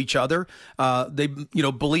office to each other. They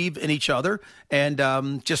believe in each other,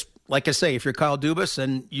 and just like I say, if you're Kyle Dubas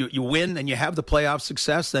and you win and you have the playoff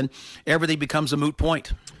success, then everything becomes a moot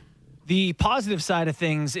point. The positive side of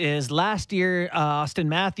things is last year, Austin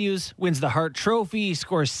Matthews wins the Hart Trophy. He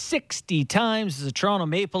scores 60 times as a Toronto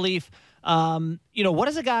Maple Leaf. What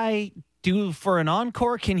does a guy do for an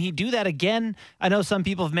encore? Can he do that again? I know some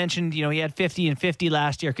people have mentioned, he had 50 and 50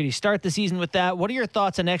 last year. Could he start the season with that? What are your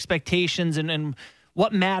thoughts and expectations and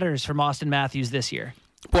what matters from Austin Matthews this year?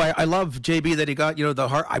 Boy, I love JB that he got, the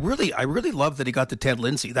heart. I really love that he got the Ted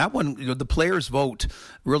Lindsay. That one, the players' vote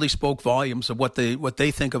really spoke volumes of what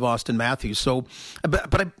they think of Austin Matthews. So,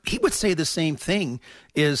 but he would say the same thing.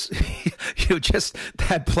 Is just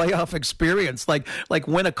that playoff experience, like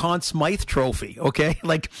win a Conn Smythe Trophy, okay?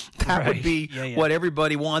 Like that would be what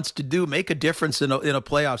everybody wants to do, make a difference in a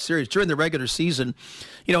playoff series during the regular season.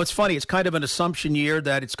 It's funny. It's kind of an assumption year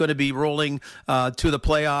that it's going to be rolling to the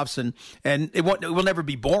playoffs, and it will never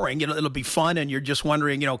be boring. It'll be fun, and you're just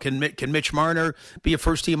wondering, can Mitch Marner be a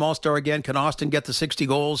first team All-Star again? Can Austin get the 60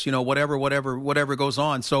 goals? Whatever goes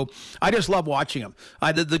on. So I just love watching him.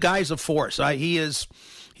 The guy's a force.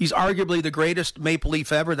 He's arguably the greatest Maple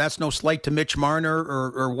Leaf ever. That's no slight to Mitch Marner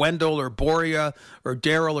or Wendell or Boria or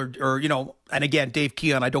Daryl or and again, Dave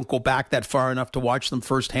Keon. I don't go back that far enough to watch them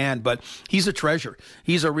firsthand, but he's a treasure.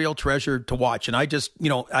 He's a real treasure to watch. And I just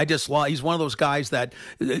love, he's one of those guys that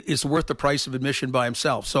is worth the price of admission by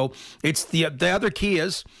himself. So it's the other key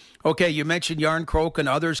is, okay, you mentioned Yarncroke and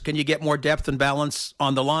others. Can you get more depth and balance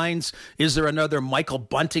on the lines? Is there another Michael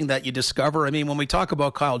Bunting that you discover? I mean, when we talk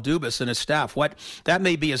about Kyle Dubas and his staff, that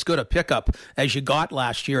may be as good a pickup as you got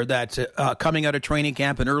last year, that coming out of training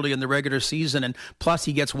camp and early in the regular season, and plus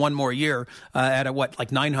he gets one more year at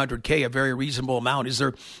 $900K, a very reasonable amount. Is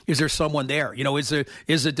there someone there?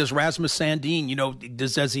 Does Rasmus Sandin,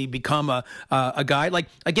 does he become a guy? Like,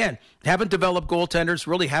 again, haven't developed goaltenders,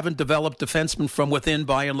 really haven't developed defensemen from within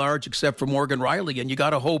by and large, except for Morgan Riley, and you got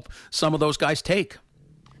to hope some of those guys take.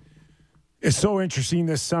 It's so interesting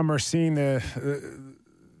this summer seeing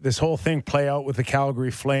this whole thing play out with the Calgary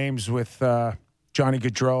Flames with Johnny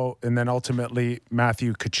Gaudreau and then ultimately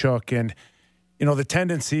Matthew Tkachuk. And, the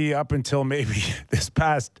tendency up until maybe this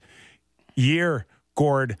past year,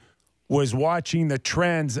 Gord, was watching the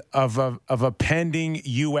trends of a pending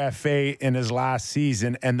UFA in his last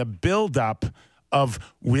season and the buildup of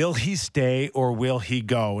will he stay or will he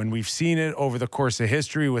go? And we've seen it over the course of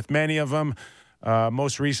history with many of them,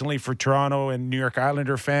 most recently for Toronto and New York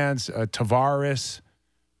Islander fans, Tavares,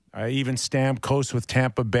 even Stamkos with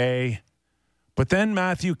Tampa Bay. But then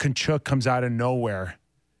Matthew Tkachuk comes out of nowhere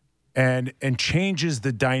and changes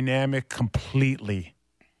the dynamic completely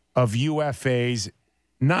of UFAs,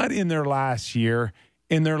 not in their last year,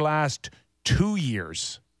 in their last 2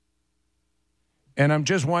 years. And I'm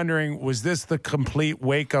just wondering, was this the complete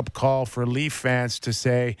wake-up call for Leaf fans to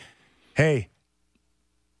say, hey,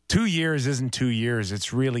 2 years isn't 2 years,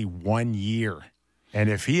 it's really 1 year. And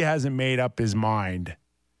if he hasn't made up his mind,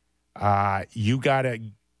 you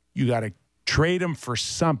gotta trade him for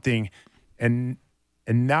something and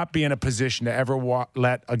not be in a position to ever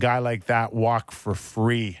let a guy like that walk for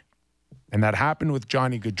free. And that happened with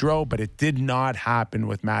Johnny Gaudreau, but it did not happen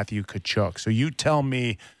with Matthew Tkachuk. So you tell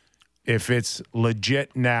me if it's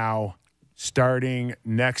legit now, starting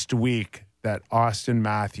next week, that Auston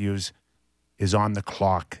Matthews is on the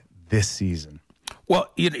clock this season. Well,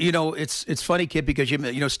 you know, it's funny, Kip, because you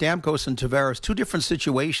know Stamkos and Tavares, two different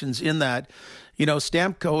situations in that. You know,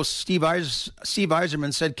 Stamkos, Steve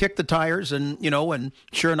Yzerman said, kick the tires, and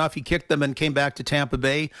sure enough, he kicked them and came back to Tampa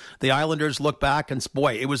Bay. The Islanders look back, and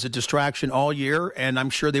boy, it was a distraction all year, and I'm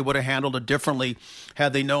sure they would have handled it differently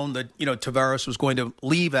had they known that, Tavares was going to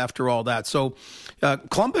leave after all that. So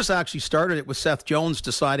Columbus actually started it with Seth Jones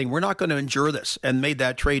deciding we're not going to endure this and made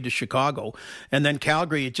that trade to Chicago. And then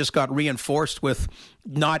Calgary, it just got reinforced with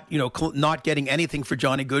not getting anything for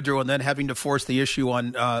Johnny Gaudreau and then having to force the issue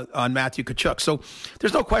on Matthew Tkachuk. So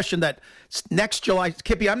there's no question that next July,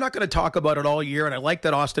 Kippy, I'm not going to talk about it all year, and I like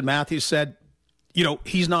that Auston Matthews said,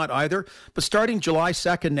 he's not either. But starting July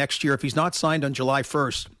 2nd next year, if he's not signed on July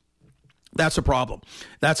 1st, that's a problem.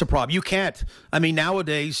 That's a problem. You can't. I mean,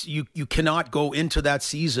 nowadays, you cannot go into that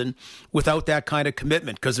season without that kind of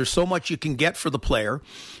commitment because there's so much you can get for the player.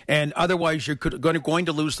 And otherwise, you're going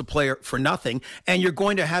to lose the player for nothing. And you're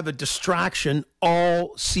going to have a distraction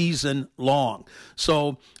all season long.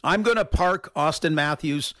 So I'm going to park Auston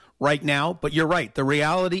Matthews right now. But you're right. The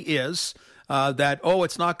reality is that,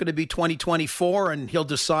 it's not going to be 2024 and he'll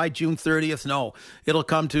decide June 30th. No, it'll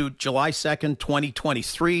come to July 2nd,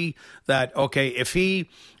 2023 that, okay, if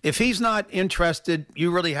he's not interested,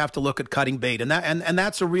 you really have to look at cutting bait. And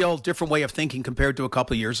that's a real different way of thinking compared to a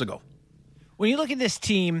couple of years ago. When you look at this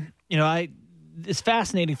team, it's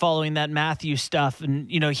fascinating following that Matthews stuff.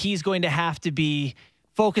 And, he's going to have to be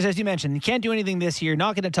focused, as you mentioned. He can't do anything this year.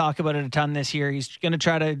 Not going to talk about it a ton this year. He's going to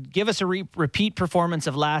try to give us a repeat performance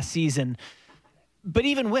of last season. But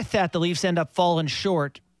even with that, the Leafs end up falling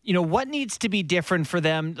short. What needs to be different for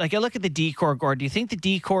them? Like, I look at the D-core, Gord. Do you think the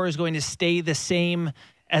D-core is going to stay the same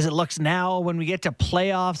as it looks now when we get to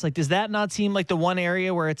playoffs? Like, does that not seem like the one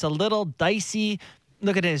area where it's a little dicey?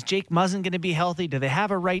 Look at it. Is Jake Muzzin going to be healthy? Do they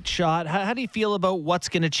have a right shot? How do you feel about what's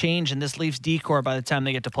going to change in this Leafs D-core by the time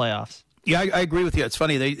they get to playoffs? Yeah, I agree with you. It's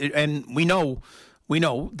funny. We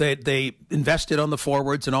know that they invested on the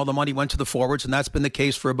forwards and all the money went to the forwards, and that's been the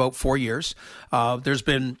case for about 4 years. There's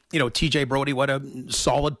been, TJ Brody, what a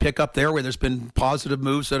solid pickup there where there's been positive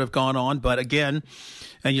moves that have gone on. But again,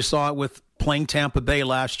 and you saw it with playing Tampa Bay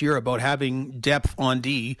last year about having depth on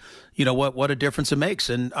D, what a difference it makes.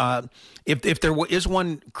 And if there is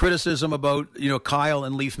one criticism about, Kyle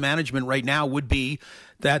and Leaf management right now would be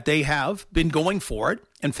that they have been going for it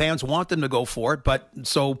and fans want them to go for it. But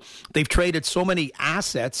so they've traded so many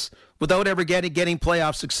assets without ever getting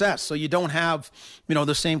playoff success. So you don't have,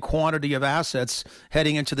 the same quantity of assets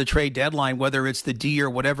heading into the trade deadline, whether it's the D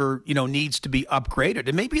or whatever, needs to be upgraded.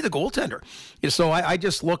 It may be the goaltender. So I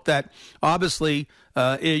just looked at, obviously,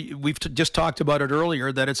 we've just talked about it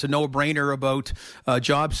earlier, that it's a no-brainer about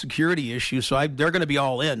job security issues. So they're going to be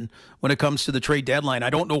all in when it comes to the trade deadline.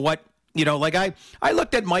 I don't know what, I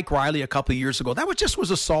looked at Mike Riley a couple of years ago. That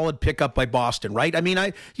was a solid pickup by Boston, right? I mean,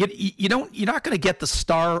 you're not going to get the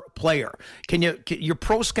star player. Your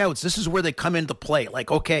pro scouts, this is where they come into play.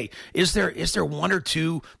 Like, okay, is there one or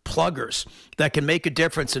two pluggers that can make a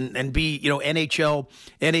difference and be,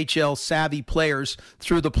 NHL savvy players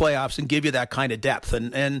through the playoffs and give you that kind of depth.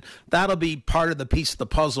 And that'll be part of the piece of the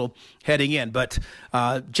puzzle heading in. But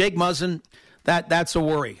Jake Muzzin, That's a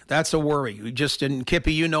worry. That's a worry. And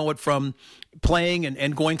Kippy, you know it from playing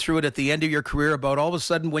and going through it at the end of your career about all of a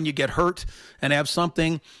sudden when you get hurt and have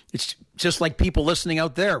something, it's just like people listening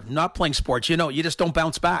out there, not playing sports, you just don't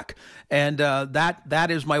bounce back. And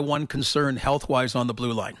that is my one concern health-wise on the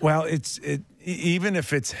blue line. Well, even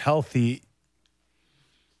if it's healthy,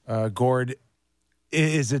 Gord,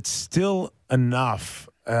 is it still enough?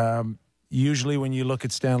 Usually when you look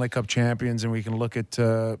at Stanley Cup champions, and we can look at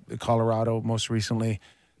Colorado most recently,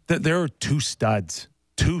 there are two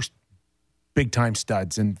big-time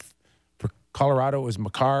studs. And for Colorado, it was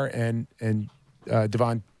Makar and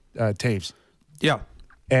Devon Taves. Yeah.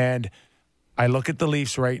 And I look at the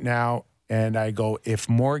Leafs right now, and I go, if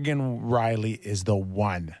Morgan Riley is the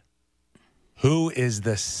one, who is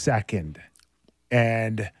the second?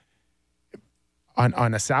 And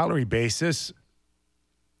on a salary basis,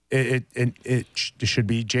 it should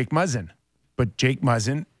be Jake Muzzin. But Jake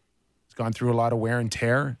Muzzin has gone through a lot of wear and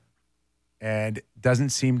tear and doesn't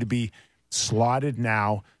seem to be slotted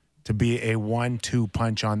now to be a 1-2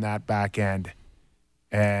 punch on that back end.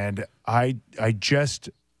 And I just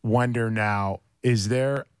wonder now, is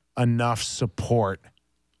there enough support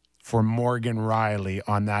for Morgan Riley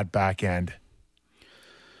on that back end?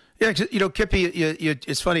 Yeah, Kippy,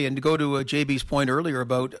 it's funny, and to go to JB's point earlier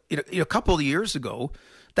about a couple of years ago,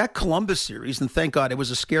 that Columbus series, and thank God it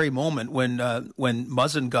was a scary moment when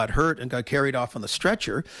Muzzin got hurt and got carried off on the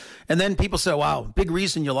stretcher, and then people said, "Wow, big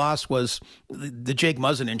reason you lost was the Jake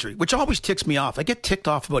Muzzin injury," which always ticks me off. I get ticked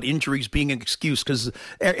off about injuries being an excuse because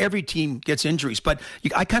every team gets injuries, but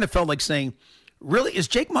I kind of felt like saying, really, is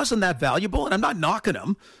Jake Muzzin that valuable? And I'm not knocking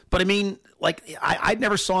him, but I mean, I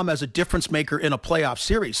never saw him as a difference maker in a playoff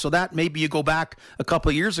series. So that maybe you go back a couple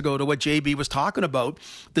of years ago to what JB was talking about,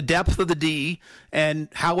 the depth of the D and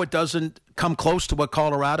how it doesn't come close to what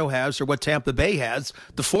Colorado has or what Tampa Bay has.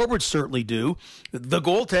 The forwards certainly do. The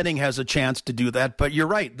goaltending has a chance to do that. But you're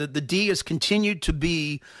right. The D has continued to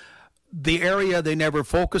be the area they never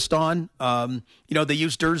focused on. They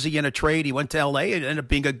used Durzi in a trade. He went to LA. It ended up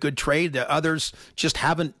being a good trade. The others just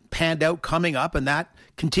haven't panned out coming up, and that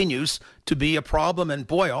continues to be a problem. And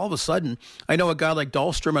boy, all of a sudden, I know a guy like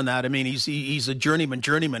Dahlstrom and that. I mean, he's a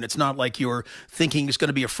journeyman. It's not like you're thinking he's going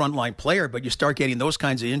to be a frontline player, but you start getting those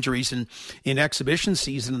kinds of injuries in exhibition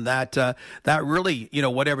season. That really,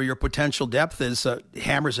 whatever your potential depth is,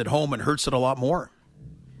 hammers it home and hurts it a lot more.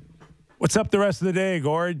 What's up the rest of the day,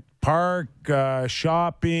 Gord? Park,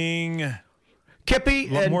 shopping,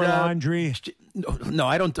 Kippy, and more laundry. No,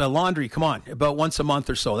 I don't. Laundry, come on, about once a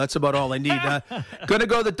month or so. That's about all I need. Going to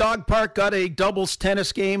go to the dog park. Got a doubles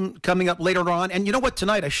tennis game coming up later on. And you know what?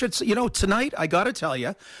 Tonight, I should say, tonight, I got to tell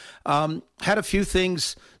you, had a few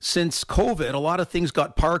things since COVID. A lot of things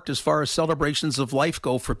got parked as far as celebrations of life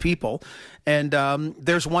go for people. And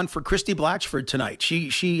there's one for Christy Blatchford tonight.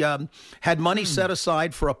 She had money set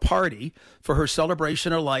aside for a party for her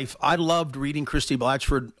celebration of life. I loved reading Christy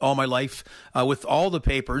Blatchford all my life with all the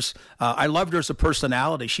papers. I loved her as a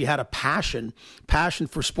personality. She had a passion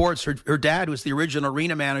for sports. Her dad was the original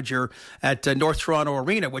arena manager at North Toronto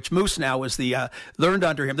Arena, which Moose now is learned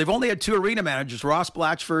under him. They've only had two arena managers, Ross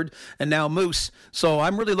Blatchford and now Moose. So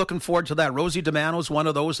I'm really looking forward to that. Rosie DiMano's one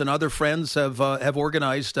of those, and other friends have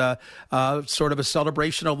organized sort of a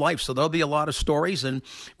celebration of life. So there'll be a lot of stories. And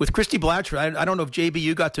with Christy Blatchford, I don't know if JB,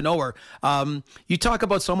 you got to know her. You talk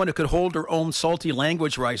about someone who could hold her own salty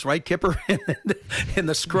language rice, right, Kipper? In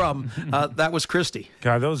the scrum, that was Christy.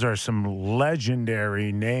 God, those are some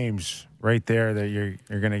legendary names right there that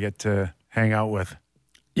you're going to get to hang out with.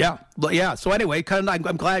 Yeah. So anyway,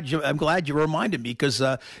 I'm glad you reminded me because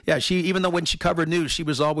she, even though when she covered news, she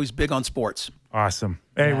was always big on sports. Awesome.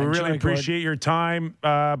 Hey, we really appreciate your time.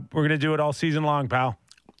 We're going to do it all season long, pal.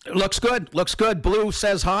 Looks good. Blue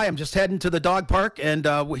says hi. I'm just heading to the dog park, and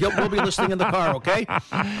we'll be listening in the car. Okay. All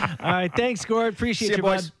right. Thanks, Gord. Appreciate you,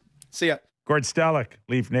 boys. bud. See ya. Gord Stellick,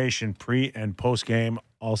 Leaf Nation, pre and post game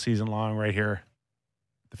all season long, right here.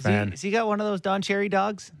 The Fan. Has he got one of those Don Cherry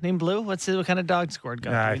dogs named Blue? What kind of dog Gord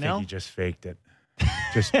got? I think he just faked it.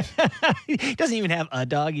 He doesn't even have a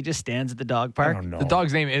dog. He just stands at the dog park. I don't know. The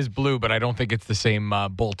dog's name is Blue, but I don't think it's the same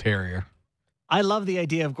bull terrier. I love the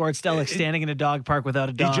idea of Gord Stellick standing in a dog park without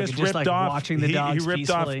a dog. He just like off, watching the dogs he ripped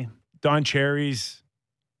peacefully. Off Don Cherry's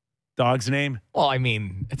dog's name. Well, I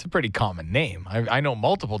mean, it's a pretty common name. I know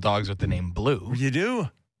multiple dogs with the name Blue. You do?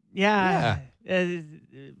 Yeah.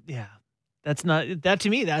 Yeah. That's not that to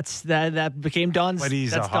me. That became Don's. But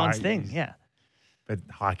that's Don's thing. Yeah. But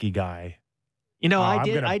hockey guy. I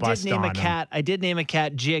did name a cat. I did name a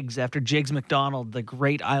cat Jigs after Jigs McDonald, the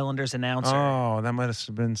great Islanders announcer. Oh, that must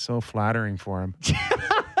have been so flattering for him.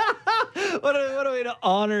 What a way to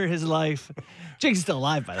honor his life. Jigs is still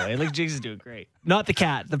alive, by the way. Like Jigs is doing great. Not the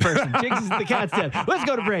cat, the person. Jigs is the cat's dead. Let's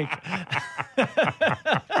go to break.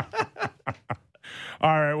 All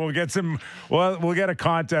right, we'll get a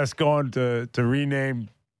contest going to rename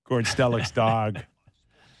Gord Stellick's dog.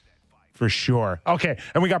 For sure. Okay,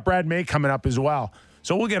 and we got Brad May coming up as well.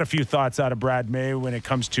 So we'll get a few thoughts out of Brad May when it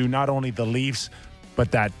comes to not only the Leafs,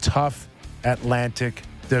 but that tough Atlantic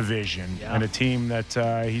division. Yeah. And a team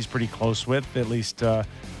that he's pretty close with, at least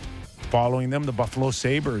following them, the Buffalo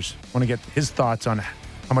Sabres. Want to get his thoughts on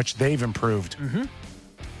how much they've improved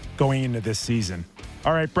going into this season.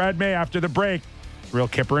 All right, Brad May after the break. Real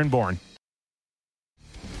Kipper and Bourne.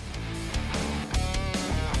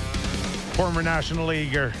 Former National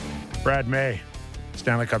Leaguer Brad May,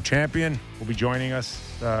 Stanley Cup champion, will be joining us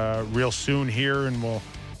real soon here, and we'll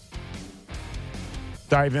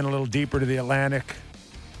dive in a little deeper to the Atlantic.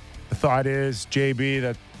 The thought is, JB,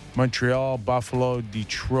 that Montreal, Buffalo,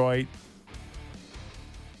 Detroit,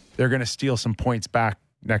 they're going to steal some points back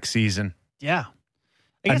next season. Yeah.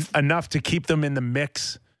 Enough to keep them in the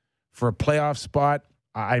mix for a playoff spot.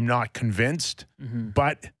 I'm not convinced,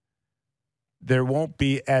 but there won't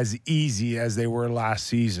be as easy as they were last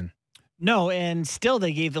season. No, and still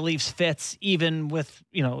they gave the Leafs fits even with,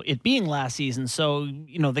 it being last season. So,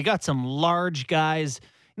 they got some large guys.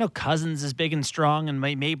 Cousins is big and strong and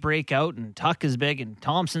may break out, and Tuck is big, and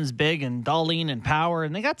Thompson's big, and Dahlin and Power,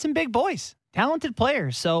 and they got some big boys, talented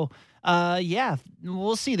players. So,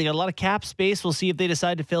 we'll see. They got a lot of cap space. We'll see if they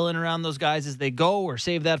decide to fill in around those guys as they go or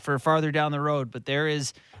save that for farther down the road. But there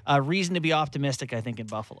is a reason to be optimistic, I think, in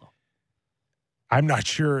Buffalo. I'm not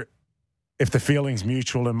sure if the feeling's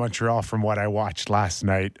mutual in Montreal from what I watched last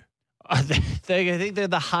night. I think they're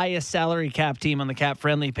the highest salary cap team on the cap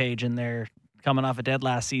friendly page, and they're coming off a dead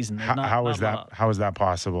last season. How is that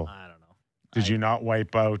possible? I don't know. Did you not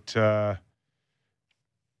wipe out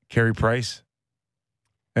Carey Price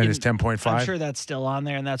and his 10.5? I'm sure that's still on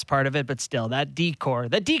there, and that's part of it. But still, that decor,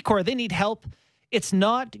 they need help. It's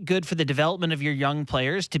not good for the development of your young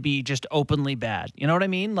players to be just openly bad. You know what I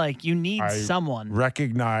mean? Like, you need someone.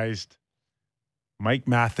 Recognized Mike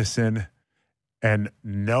Matheson and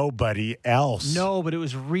nobody else. No, but it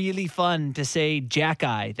was really fun to say Jack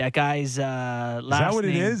Eye. That guy's last name. Is that what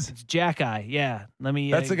it is? It's Jack Eye. Yeah.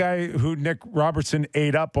 That's the guy who Nick Robertson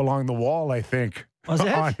ate up along the wall, I think. Was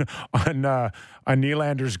it? on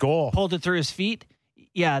Nylander's goal. Pulled it through his feet.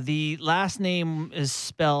 Yeah, the last name is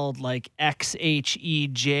spelled like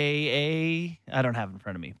Xheja. I don't have it in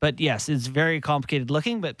front of me. But yes, it's very complicated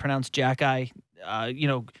looking, but pronounced Jack Eye.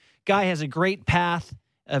 Guy has a great path.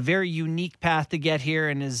 A very unique path to get here,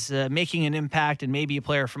 and is making an impact, and maybe a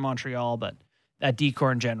player from Montreal, but that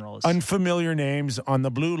decor in general is unfamiliar names on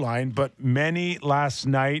the blue line, but many last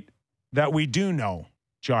night that we do know.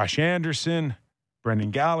 Josh Anderson,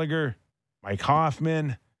 Brendan Gallagher, Mike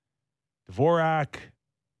Hoffman, Dvorak,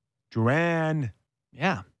 Duran.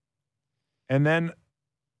 Yeah. And then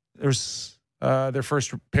there's their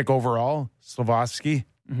first pick overall, Slafkovsky.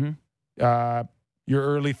 Mm-hmm. Your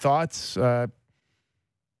early thoughts?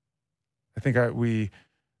 I think we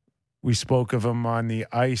spoke of him on the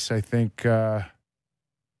ice, I think, at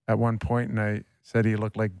one point, and I said he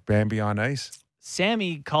looked like Bambi on ice.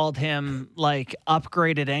 Sammy called him like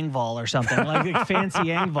upgraded Engvall or something, like fancy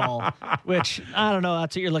Engvall, which I don't know.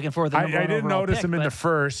 That's what you're looking for. I didn't notice him in the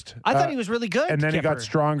first. I thought he was really good. And then he got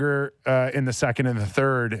stronger in the second and the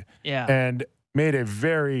third. Yeah. And made a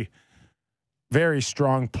very, very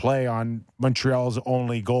strong play on Montreal's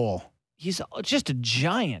only goal. He's just a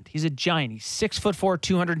giant. He's a giant. He's 6'4",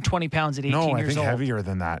 220 pounds at 18 years old. No, I think heavier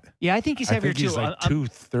than that. Yeah, I think he's heavier too. He's like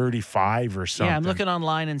 235 or something. Yeah, I'm looking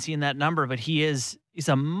online and seeing that number, but he's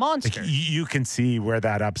a monster. Like, you can see where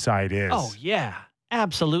that upside is. Oh, yeah.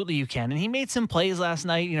 Absolutely you can. And he made some plays last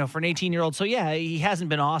night, for an 18-year-old. So, yeah, he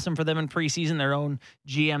hasn't been awesome for them in preseason. Their own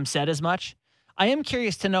GM said as much. I am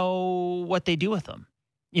curious to know what they do with him.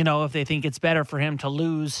 If they think it's better for him to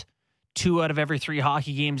lose 2 out of every 3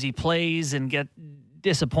 hockey games he plays and get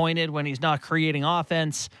disappointed when he's not creating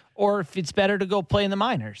offense, or if it's better to go play in the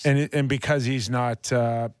minors. And because he's not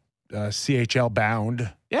CHL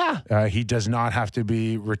bound, he does not have to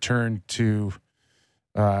be returned to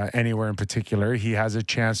anywhere in particular. He has a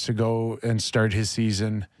chance to go and start his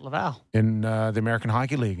season Laval in the American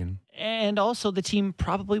Hockey League. And also the team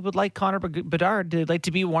probably would like Connor Bedard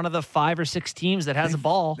to be one of the 5 or 6 teams that has a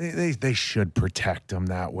ball. They should protect him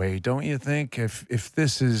that way, don't you think? If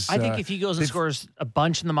this is, I think if he goes and scores a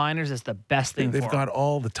bunch in the minors, it's the best thing. They've got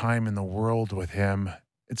all the time in the world with him.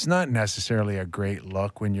 It's not necessarily a great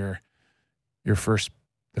look when the first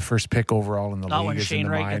pick overall in the league is in the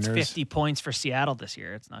minors. Not when Shane Wright gets 50 points for Seattle this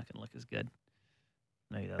year. It's not going to look as good.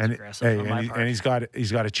 Maybe that was aggressive on my part. And he's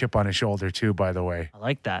got a chip on his shoulder too, by the way. I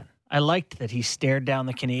like that. I liked that he stared down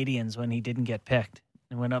the Canadians when he didn't get picked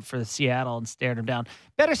and went up for Seattle and stared him down.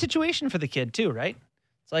 Better situation for the kid too, right?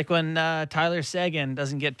 It's like when Tyler Seguin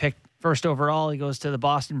doesn't get picked first overall, he goes to the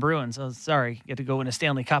Boston Bruins. So sorry, you get to go win a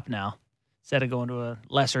Stanley Cup now instead of going to a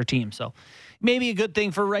lesser team. So maybe a good thing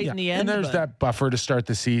for Wright in the end. And there's that buffer to start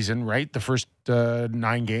the season, right? The first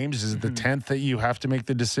 9 games, is it the 10th that you have to make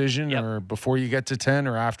the decision, or before you get to 10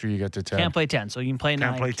 or after you get to 10? Can't play 10, so you can play 9.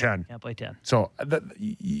 Can't play 10. Can't play 10. So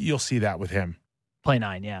you'll see that with him. Play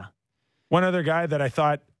 9, yeah. One other guy that I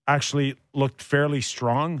thought actually looked fairly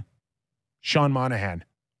strong, Sean Monahan.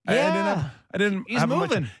 Yeah. I didn't He's have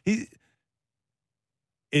moving. He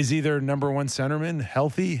is either number 1 centerman,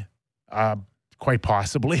 healthy, quite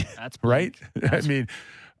possibly. That's right. I mean,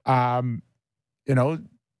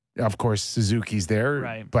 of course Suzuki's there,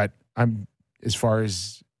 right? But I'm as far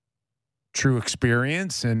as true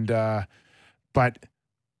experience but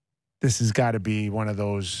this has got to be one of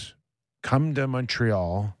those. Come to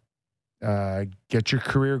Montreal, get your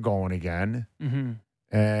career going again,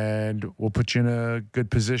 and we'll put you in a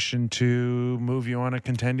good position to move you on a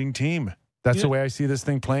contending team. That's the way I see this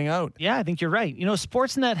thing playing out. Yeah, I think you're right.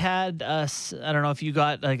 Sportsnet had us. I don't know if you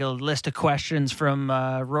got like a list of questions from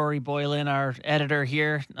Rory Boylan, our editor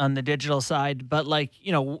here on the digital side, but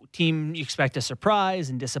team you expect to surprise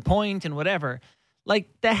and disappoint and whatever. Like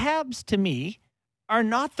the Habs to me are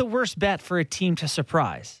not the worst bet for a team to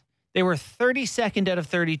surprise. They were 32nd out of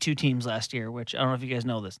 32 teams last year, which I don't know if you guys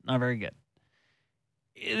know this. Not very good.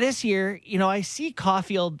 This year, I see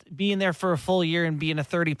Caulfield being there for a full year and being a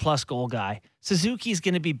 30-plus goal guy. Suzuki's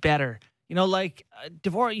going to be better.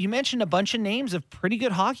 Dvorak, you mentioned a bunch of names of pretty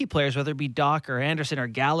good hockey players, whether it be Doc or Anderson or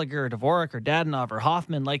Gallagher or Dvorak or Dadonov or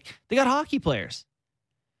Hoffman. They got hockey players.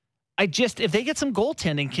 If they get some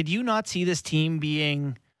goaltending, could you not see this team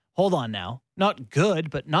being, hold on now, not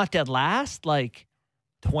good, but not dead last, 23rd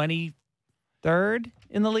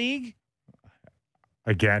in the league?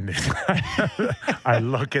 Again, I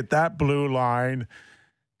look at that blue line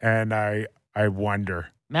and I wonder.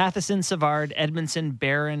 Matheson, Savard, Edmondson,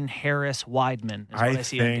 Barron, Harris, Weidman is what I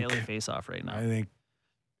see on Daily Faceoff right now.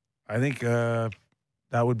 I think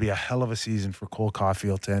that would be a hell of a season for Cole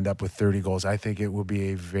Caulfield to end up with 30 goals. I think it will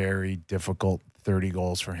be a very difficult 30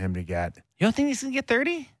 goals for him to get. You don't think he's going to get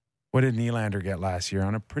 30? What did Nylander get last year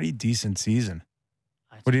on a pretty decent season?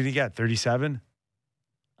 What did he get, 37?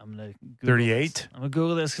 I'm going to 38. I'm going to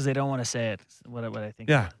Google this because I don't want to say it. What I think.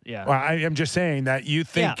 Yeah. Yeah. Well, I am just saying that you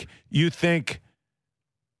think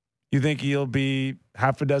he'll be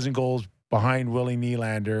half a dozen goals behind Willie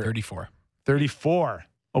Nylander. 34.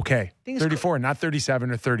 Okay. 34, not 37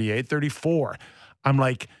 or 38, 34. I'm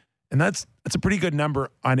like, and that's a pretty good number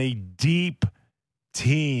on a deep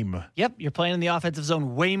team. Yep. You're playing in the offensive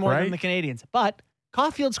zone way more than the Canadians. But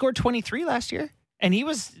Caulfield scored 23 last year. And he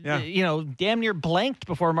was, damn near blanked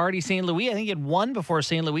before Marty St. Louis. I think he had one before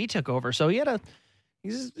St. Louis took over. So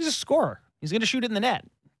he's a scorer. He's going to shoot it in the net.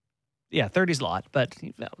 Yeah, 30's a lot, but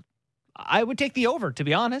I would take the over, to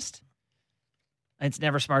be honest. It's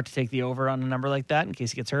never smart to take the over on a number like that in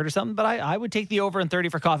case he gets hurt or something, but I would take the over in 30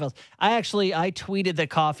 for Caulfield. I tweeted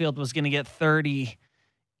that Caulfield was going to get 30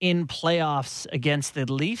 in playoffs against the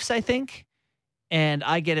Leafs, I think, and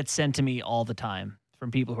I get it sent to me all the time from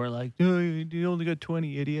people who are like, oh, you only got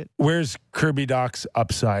 20, idiot. Where's Kirby Dach's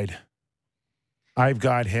upside? I've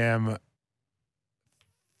got him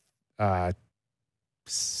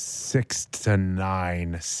 6 to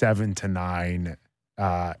 9, 7 to 9.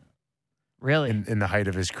 Really? In the height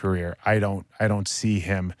of his career. I don't see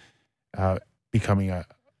him becoming a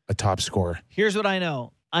top scorer. Here's what I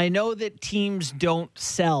know. I know that teams don't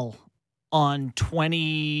sell on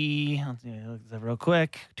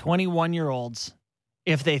 21-year-olds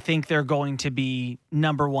if they think they're going to be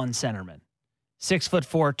number one centerman.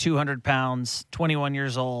 6'4", 200 pounds, 21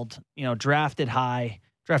 years old, drafted high,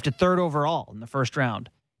 drafted third overall in the first round.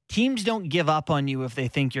 Teams don't give up on you if they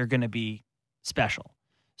think you're going to be special.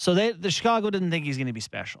 So the Chicago didn't think he's going to be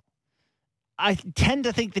special. I tend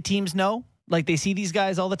to think the teams know, they see these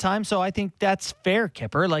guys all the time. So I think that's fair,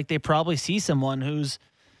 Kipper. They probably see someone who's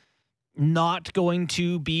not going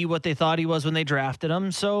to be what they thought he was when they drafted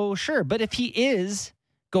him. So sure. But if he is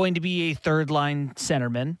going to be a third line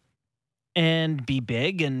centerman and be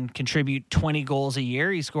big and contribute 20 goals a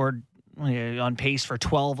year, he scored on pace for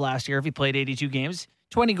 12 last year if he played 82 games.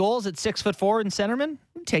 20 goals at 6'4" and centerman.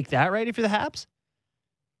 Take that, right? If you're the Habs.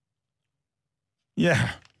 Yeah,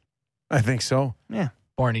 I think so. Yeah.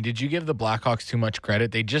 Barney, did you give the Blackhawks too much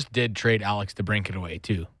credit? They just did trade Alex DeBrincat away,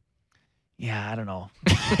 too. Yeah, I don't know.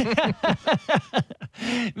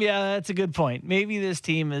 Yeah, that's a good point. Maybe this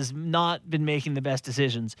team has not been making the best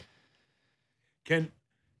decisions. Can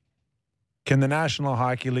the National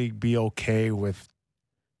Hockey League be okay with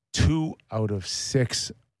 2 out of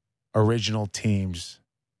 6 original teams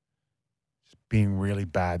being really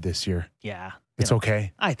bad this year? Yeah. It's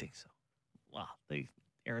okay? I think so. Well,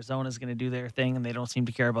 Arizona's going to do their thing, and they don't seem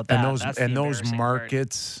to care about that. And those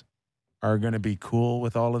markets are going to be cool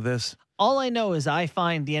with all of this? All I know is I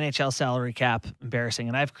find the NHL salary cap embarrassing,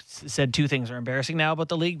 and I've said 2 things are embarrassing now about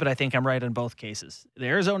the league, but I think I'm right in both cases. The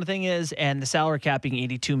Arizona thing is, and the salary cap being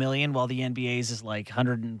 $82 million, while the NBA's is like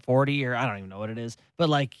 $140, or I don't even know what it is.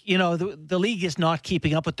 But the league is not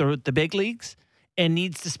keeping up with the big leagues and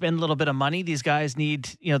needs to spend a little bit of money. These guys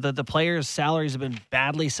need, the players' salaries have been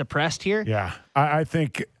badly suppressed here. Yeah, I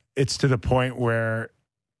think it's to the point where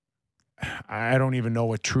I don't even know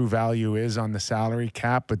what true value is on the salary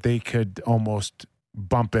cap, but they could almost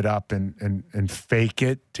bump it up and fake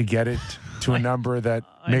it to get it to a number that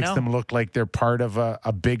makes them look like they're part of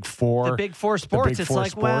a big four. The big four sports. It's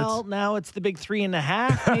like, well, now it's the big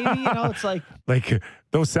 3.5, maybe. It's like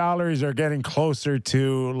those salaries are getting closer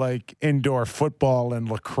to like indoor football and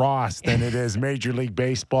lacrosse than it is Major League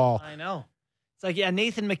Baseball. I know. It's like,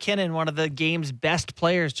 Nathan McKinnon, one of the game's best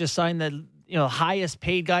players, just signed the highest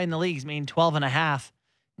paid guy in the league. He's making 12.5.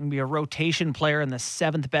 Going to be a rotation player in the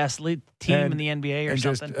 7th best team in the NBA or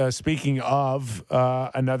something. Just speaking of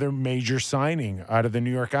another major signing out of the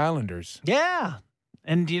New York Islanders. Yeah.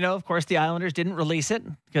 And, of course, the Islanders didn't release it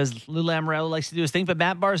because Lou Lamoriello likes to do his thing. But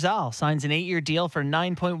Matt Barzal signs an 8-year deal for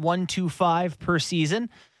 $9.125 per season.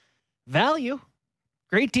 Value.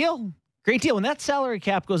 Great deal. Great deal. When that salary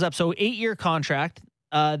cap goes up, so 8-year contract,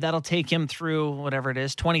 that'll take him through whatever it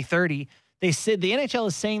is, 2030. They said the NHL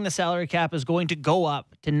is saying the salary cap is going to go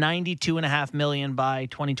up to $92.5 million by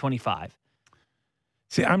 2025.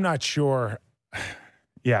 See, I'm not sure.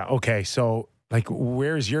 Yeah. Okay. So,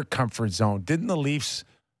 where's your comfort zone? Didn't the Leafs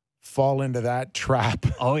fall into that trap?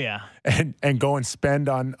 Oh yeah, and go and spend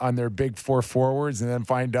on their big 4 forwards, and then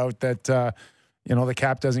find out that the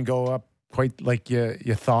cap doesn't go up quite like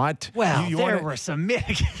you thought. Well, there were some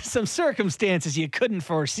circumstances you couldn't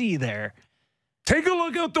foresee there. Take a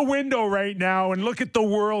look out the window right now and look at the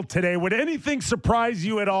world today. Would anything surprise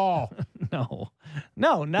you at all? No,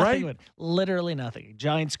 nothing right? would. Literally nothing. A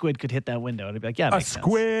giant squid could hit that window and it'd be like, yeah, a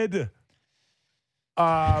squid.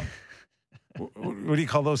 What do you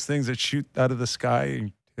call those things that shoot out of the sky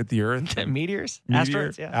and hit the earth? Meteors?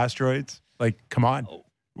 Asteroids? Yeah. Asteroids. Come on.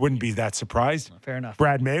 Wouldn't be that surprised. Fair enough.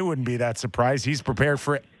 Brad May wouldn't be that surprised. He's prepared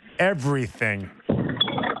for everything.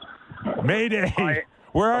 Mayday.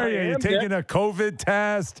 Where are you? You taking a COVID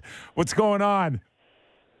test? What's going on?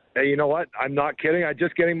 Hey, you know what? I'm not kidding. I'm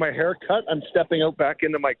just getting my hair cut. I'm stepping out back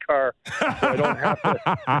into my car, so I don't have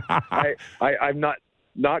to. I'm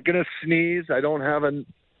not going to sneeze. I don't have a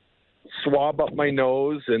swab up my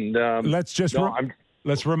nose. And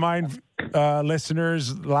let's remind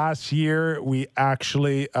listeners. Last year, we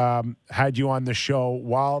actually had you on the show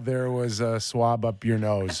while there was a swab up your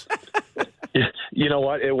nose. You know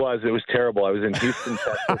what? It was terrible. I was in Houston,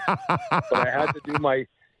 Texas, but I had to do my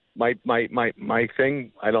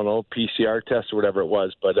thing. I don't know, PCR test or whatever it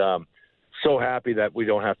was. But so happy that we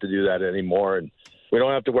don't have to do that anymore, and we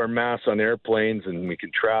don't have to wear masks on airplanes, and we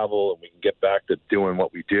can travel, and we can get back to doing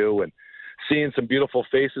what we do, and seeing some beautiful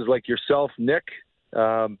faces like yourself, Nick.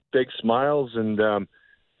 Big smiles, and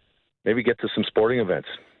maybe get to some sporting events.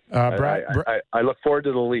 I look forward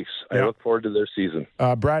to the Leafs. Yeah. I look forward to their season.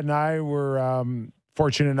 Brad and I were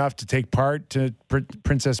fortunate enough to take part to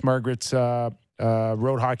Princess Margaret's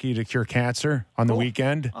road hockey to cure cancer on the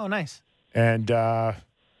weekend. Oh, nice. And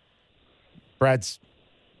Brad's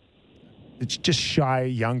just shy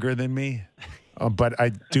younger than me, but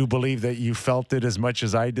I do believe that you felt it as much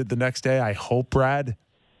as I did the next day. I hope, Brad.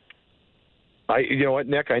 You know what,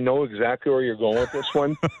 Nick? I know exactly where you're going with this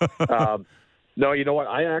one. No, you know what?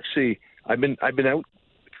 I've been out.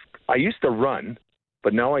 I used to run,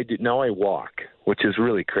 but now I walk, which is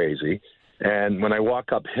really crazy. And when I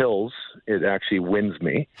walk up hills, it actually wins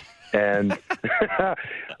me. And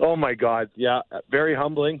oh my God, yeah, very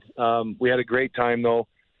humbling. We had a great time though.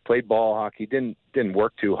 Played ball hockey. Didn't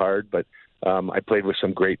work too hard, but I played with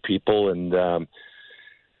some great people and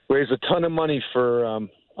raised a ton of money for.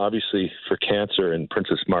 Obviously for cancer and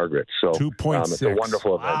Princess Margaret. So 2.6. It's a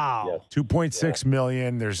wonderful event. Wow. Yes. 2.6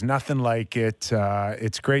 million. There's nothing like it.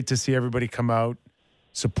 It's great to see everybody come out,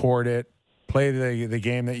 support it, play the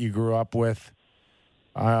game that you grew up with.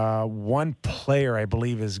 One player, I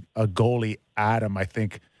believe, is a goalie, Adam, I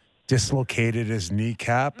think, dislocated his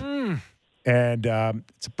kneecap. And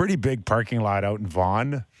it's a pretty big parking lot out in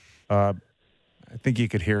Vaughan. I think you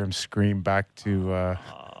could hear him scream back to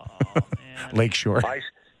Lakeshore.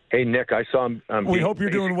 Hey, Nick, I saw him. We hope you're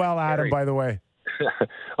doing well, Adam, by the way.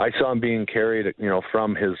 I saw him being carried,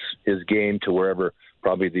 from his game to wherever,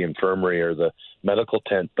 probably the infirmary or the medical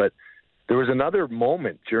tent. But there was another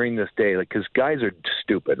moment during this day, because guys are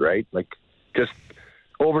stupid, right? Just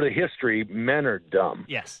over the history, men are dumb.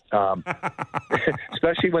 Yes.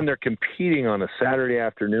 Especially when they're competing on a Saturday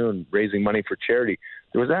afternoon, raising money for charity.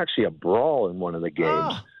 There was actually a brawl in one of the games.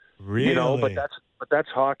 Oh, really? But that's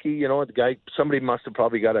hockey, somebody must have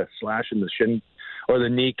probably got a slash in the shin or the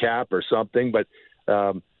kneecap or something. But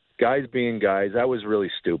guys being guys, that was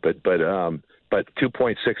really stupid. But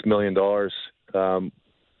 $2.6 million,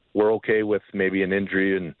 we're okay with maybe an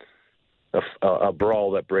injury and a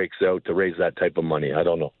brawl that breaks out to raise that type of money. I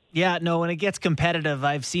don't know. Yeah, no, when it gets competitive,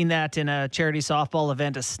 I've seen that in a charity softball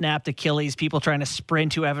event, a snapped Achilles, people trying to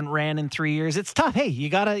sprint who haven't ran in 3 years. It's tough. Hey, you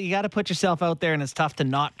gotta put yourself out there, and it's tough to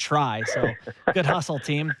not try. So good hustle,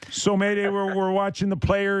 team. So, Mayday, we're watching the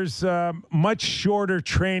players much shorter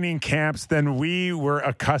training camps than we were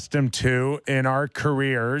accustomed to in our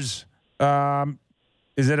careers.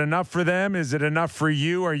 Is it enough for them? Is it enough for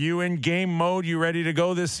you? Are you in game mode? You ready to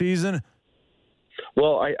go this season?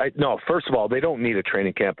 Well, I no. First of all, they don't need a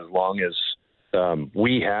training camp as long as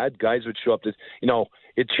we had. Guys would show up to,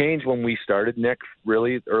 it changed when we started, Nick,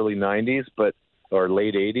 really early 90s, or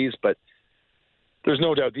late 80s, but there's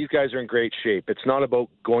no doubt these guys are in great shape. It's not about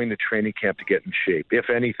going to training camp to get in shape. If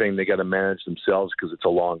anything, they got to manage themselves because it's a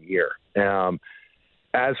long year.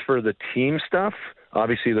 As for the team stuff,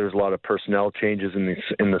 obviously there's a lot of personnel changes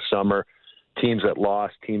in the summer. Teams that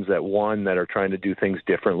lost, teams that won, that are trying to do things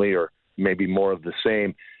differently or maybe more of the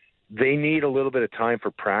same. They need a little bit of time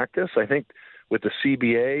for practice. I think with the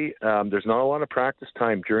CBA, there's not a lot of practice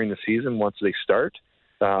time during the season once they start.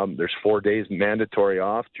 There's 4 days mandatory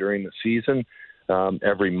off during the season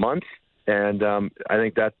every month. And I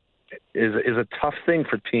think that is a tough thing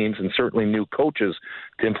for teams and certainly new coaches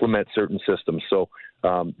to implement certain systems. So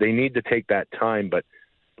they need to take that time, but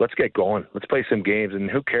let's get going. Let's play some games. And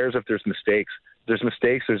who cares if there's mistakes? If there's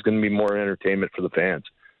mistakes, there's going to be more entertainment for the fans.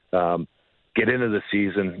 Get into the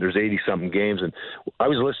season. There's 80-something games. And I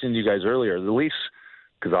was listening to you guys earlier. The Leafs,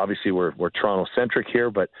 because obviously we're Toronto-centric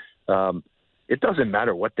here, but it doesn't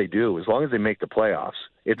matter what they do as long as they make the playoffs.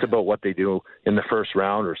 It's about what they do in the first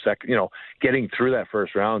round or second. Getting through that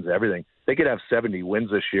first round is everything. They could have 70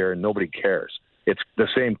 wins this year and nobody cares. It's the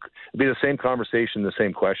same. It'll be the same conversation, the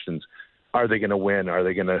same questions. Are they going to win? Are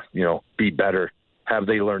they going to, be better? Have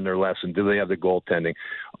they learned their lesson? Do they have the goaltending?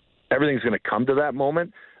 Everything's going to come to that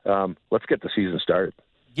moment. Let's get the season started.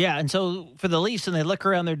 Yeah, and so for the Leafs, when they look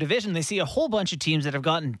around their division, they see a whole bunch of teams that have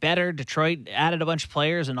gotten better. Detroit added a bunch of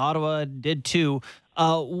players, and Ottawa did too.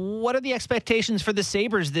 What are the expectations for the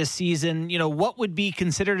Sabres this season? What would be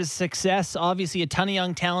considered a success? Obviously, a ton of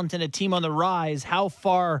young talent and a team on the rise. How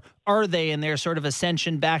far are they in their sort of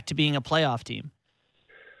ascension back to being a playoff team?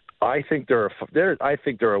 I think they're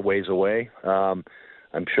a ways away. I'm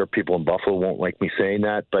sure people in Buffalo won't like me saying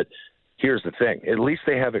that, but here's the thing. At least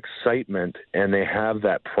they have excitement and they have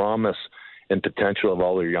that promise and potential of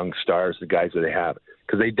all their young stars, the guys that they have,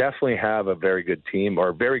 because they definitely have a very good team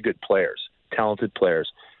or very good players, talented players.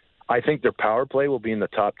 I think their power play will be in the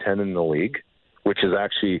top 10 in the league, which is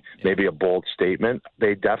actually maybe a bold statement.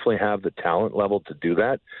 They definitely have the talent level to do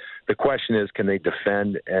that. The question is, can they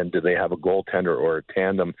defend, and do they have a goaltender or a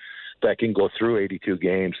tandem that can go through 82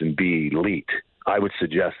 games and be elite? I would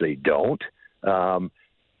suggest they don't.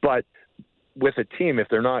 But with a team, if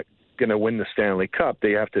they're not going to win the Stanley Cup,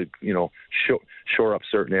 they have to, shore up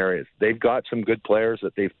certain areas. They've got some good players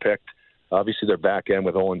that they've picked. Obviously, they're back end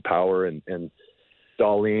with Owen Power and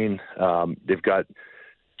Dahlin. They've got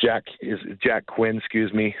Jack Quinn,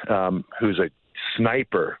 who's a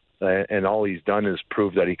sniper, and all he's done is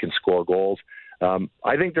prove that he can score goals.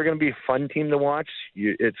 I think they're going to be a fun team to watch.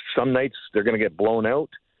 It's some nights they're going to get blown out,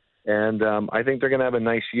 and I think they're going to have a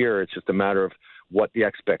nice year. It's just a matter of what the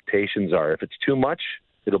expectations are. If it's too much,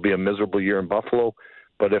 it'll be a miserable year in Buffalo.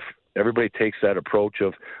 But if everybody takes that approach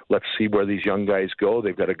of let's see where these young guys go,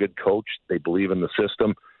 they've got a good coach, they believe in the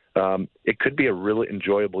system, it could be a really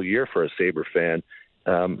enjoyable year for a Sabre fan.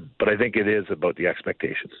 But I think it is about the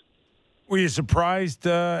expectations. Were you surprised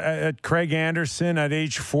at Craig Anderson at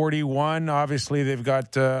age 41? Obviously, they've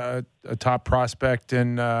got a top prospect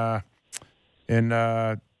in is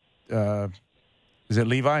it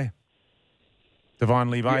Levi?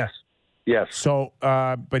 Devon Levi? Yes. So,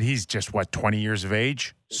 but he's just, 20 years of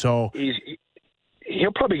age? So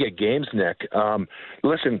he'll probably get games, Nick.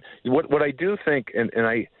 Listen, what I do think, and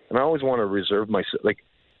I always want to reserve myself, like,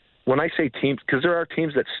 when I say teams, because there are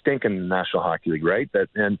teams that stink in the National Hockey League, right? That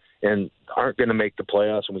and aren't going to make the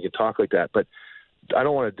playoffs, and we can talk like that. But I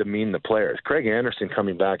don't want to demean the players. Craig Anderson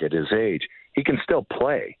coming back at his age, he can still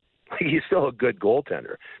play. He's still a good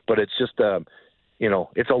goaltender, but it's just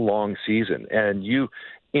it's a long season, and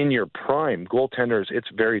in your prime goaltenders, it's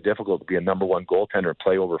very difficult to be a number one goaltender and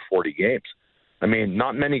play over 40 games. I mean,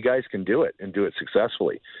 not many guys can do it and do it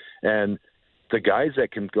successfully, and the guys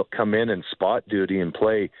that can come in and spot duty and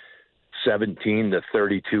play 17 to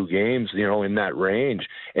 32 games, in that range,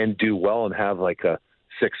 and do well and have like a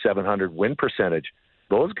 600-700 win percentage,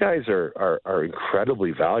 those guys are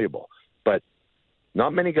incredibly valuable. But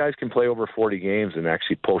not many guys can play over 40 games and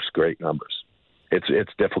actually post great numbers.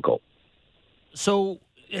 It's difficult. So,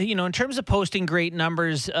 in terms of posting great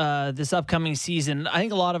numbers this upcoming season, I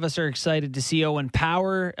think a lot of us are excited to see Owen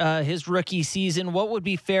Power, his rookie season. What would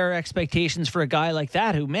be fair expectations for a guy like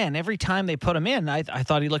that who, man, every time they put him in, I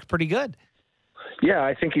thought he looked pretty good. Yeah,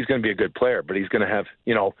 I think he's going to be a good player, but he's going to have,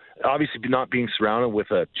 obviously not being surrounded with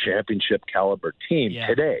a championship caliber team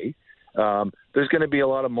today, there's going to be a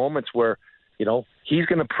lot of moments where, he's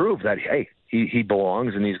going to prove that, hey, he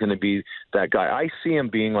belongs, and he's going to be that guy. I see him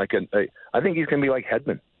being like I think he's going to be like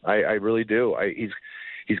Hedman. I really do.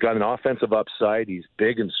 He's He's got an offensive upside. He's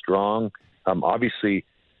big and strong. Obviously,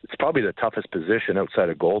 it's probably the toughest position outside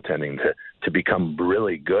of goaltending to become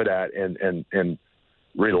really good at and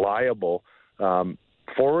reliable.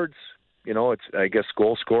 Forwards, it's, I guess,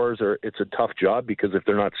 goal scorers it's a tough job because if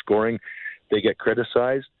they're not scoring, they get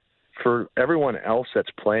criticized. For everyone else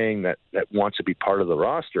that's playing that wants to be part of the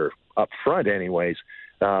roster up front anyways,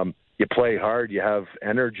 you play hard, you have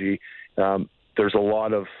energy. There's a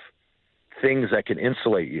lot of things that can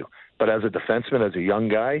insulate you. But as a defenseman, as a young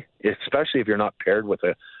guy, especially if you're not paired with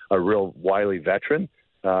a real wily veteran,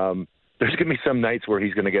 there's going to be some nights where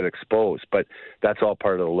he's going to get exposed. But that's all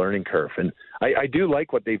part of the learning curve. And I do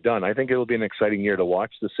like what they've done. I think it'll be an exciting year to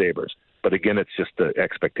watch the Sabres. But again, it's just the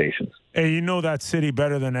expectations. Hey, you know that city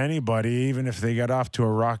better than anybody. Even if they got off to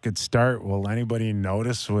a rocket start, will anybody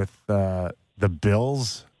notice with the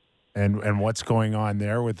Bills and what's going on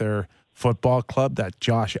there with their football club? That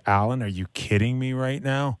Josh Allen? Are you kidding me right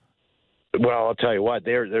now? Well, I'll tell you what,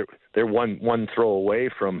 they're one throw away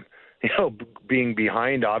from being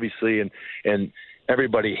behind, obviously, and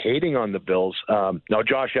everybody hating on the Bills. No,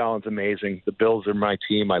 Josh Allen's amazing. The Bills are my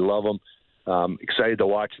team. I love them. Excited to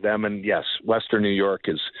watch them. And yes, Western New York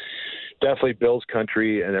is definitely Bills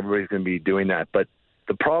country, and everybody's going to be doing that. But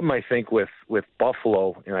the problem, I think, with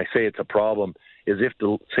Buffalo, and I say it's a problem, is if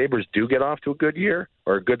the Sabres do get off to a good year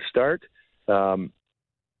or a good start,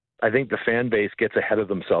 I think the fan base gets ahead of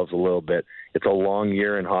themselves a little bit. It's a long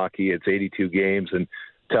year in hockey. It's 82 games. And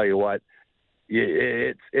tell you what,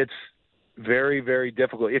 it's very, very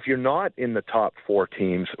difficult. If you're not in the top 4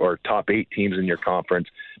 teams or top 8 teams in your conference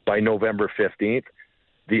by November 15th,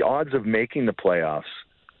 the odds of making the playoffs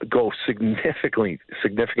go significantly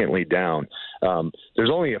down.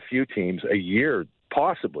 There's only a few teams a year,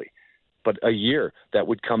 possibly, but a year that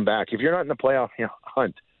would come back. If you're not in the playoff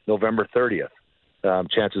hunt November 30th,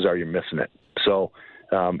 chances are you're missing it. So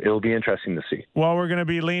it'll be interesting to see. Well, we're going to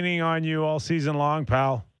be leaning on you all season long,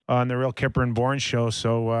 pal, on the Real Kipper and Bourne show.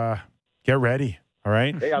 So get ready. All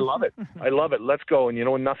right. Hey, I love it. I love it. Let's go.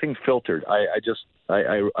 And nothing's filtered. I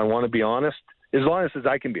want to be honest, as honest as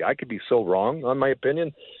I can be. I could be so wrong on my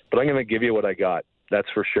opinion, but I'm going to give you what I got. That's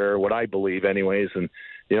for sure. What I believe, anyways. And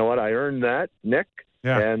you know what? I earned that, Nick.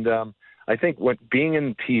 Yeah. And I think being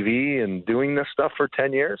in TV and doing this stuff for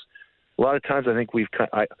 10 years. A lot of times I think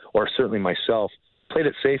or certainly myself, played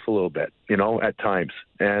it safe a little bit, at times.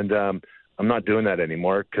 And I'm not doing that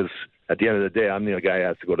anymore because at the end of the day, I'm the guy who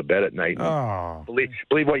has to go to bed at night. Oh. Believe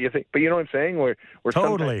what you think. But you know what I'm saying? We're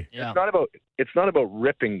totally. Yeah. It's not about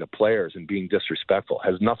ripping the players and being disrespectful.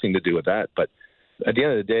 It has nothing to do with that. But at the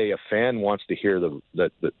end of the day, a fan wants to hear the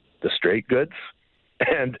straight goods,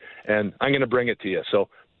 and I'm going to bring it to you. So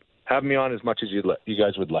have me on as much as you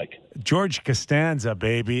guys would like. George Costanza,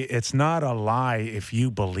 baby. It's not a lie if you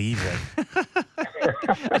believe it.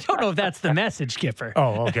 I don't know if that's the message, Kipper.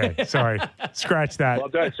 Oh, okay. Sorry. Scratch that. Well,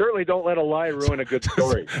 certainly don't let a lie ruin a good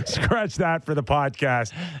story. Scratch that for the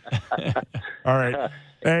podcast. All right.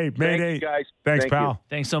 Hey, Mayday. Thank you, guys. Thanks, Thank pal. you.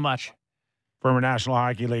 Thanks so much. Former National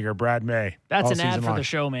Hockey Leaguer Brad May. That's all an ad season for long. the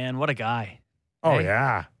show, man. What a guy. Oh, Hey.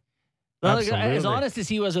 yeah. Well, Absolutely. as honest as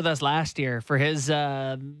he was with us last year, for his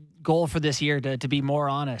goal for this year to be more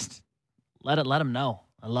honest, let him know.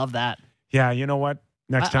 I love that. Yeah, you know what?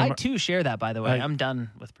 Next time. I too share that, by the way. I'm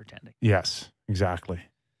done with pretending. Yes, exactly.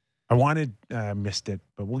 I missed it,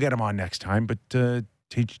 but we'll get him on next time. But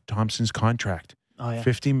Tage Thompson's contract. Oh, yeah.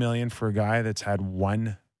 $50 million for a guy that's had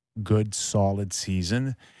one good, solid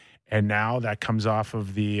season. And now that comes off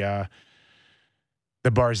of the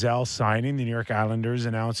Barzal signing, the New York Islanders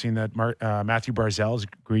announcing that Matthew Barzal has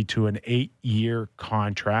agreed to an 8-year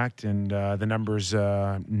contract, and the number's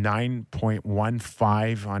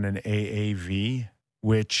 9.15 on an AAV,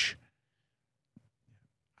 which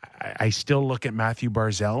I still look at Matthew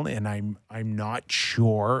Barzal, and I'm not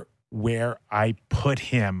sure where I put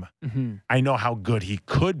him. Mm-hmm. I know how good he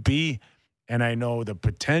could be, and I know the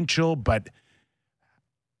potential, but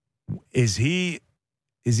is he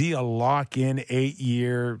a lock-in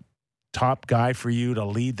 8-year top guy for you to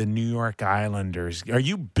lead the New York Islanders? Are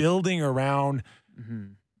you building around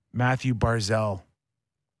Matthew Barzal?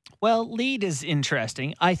 Well, lead is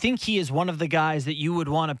interesting. I think he is one of the guys that you would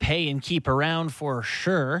want to pay and keep around for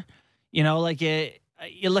sure. Like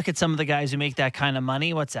you look at some of the guys who make that kind of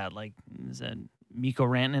money. What's that? Like, is that Mikko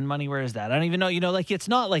Rantanen money? Where is that? I don't even know. It's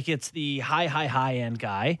not like it's the high end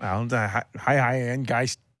guy. Well, the high end guy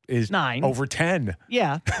is 9 over 10.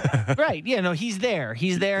 Yeah, right. Yeah, he's there.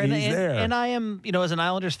 He's there. And I am, as an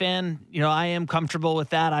Islanders fan, I am comfortable with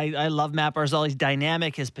that. I love Matt Barzal. He's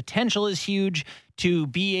dynamic. His potential is huge to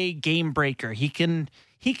be a game breaker. He can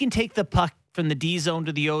take the puck from the D zone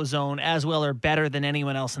to the O zone as well or better than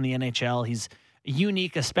anyone else in the NHL. He's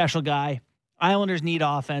unique, a special guy. Islanders need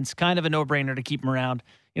offense. Kind of a no-brainer to keep him around.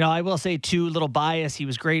 I will say, too, little bias. He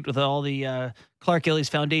was great with all the Clark Gillies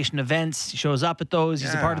Foundation events. He shows up at those.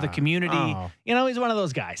 He's a part of the community. Oh. He's one of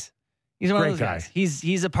those guys. He's one of those guys.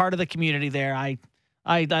 He's a part of the community there. I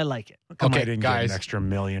like it. I didn't get an extra $1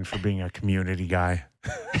 million for being a community guy.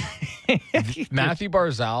 Matthew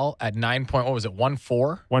Barzal at 14?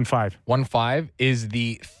 1.5 is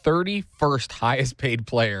the 31st highest paid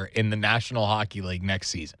player in the National Hockey League next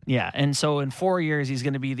season. Yeah, and so in 4 years he's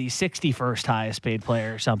going to be the 61st highest paid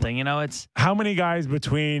player or something. It's how many guys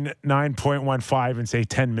between 9.15 and say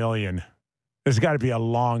 10 million? There's got to be a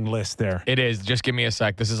long list there. It is. Just give me a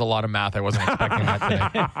sec. This is a lot of math. I wasn't expecting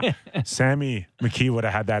that today. Sammy McKee would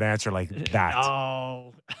have had that answer like that.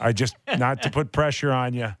 Oh. I just, not to put pressure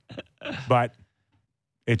on you, but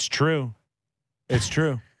it's true. It's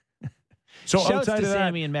true. So Shouts outside to of that,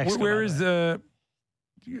 Sammy in Mexico, where is the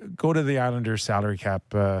go to the Islanders salary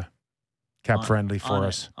cap friendly for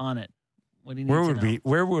us? On it. What do you need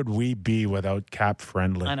Where would we be without cap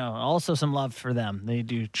friendly? I know. Also some love for them. They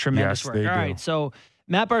do tremendous work. They All do. right. So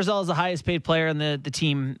Matt Barzal is the highest paid player in the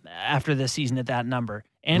team after this season at that number.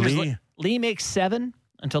 Anders Lee makes 7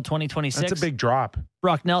 until 2026. That's a big drop.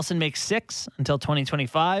 Brock Nelson makes 6 until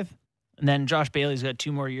 2025. And then Josh Bailey's got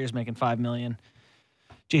 2 more years making $5 million.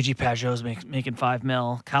 JG Pajot's making $5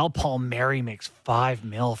 million. Kyle Palmieri makes $5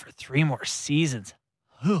 million for 3 more seasons.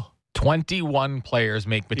 21 players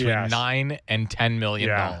make between $9 and $10 million.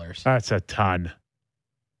 That's a ton.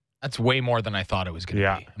 That's way more than I thought it was going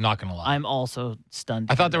to be. I'm not going to lie. I'm also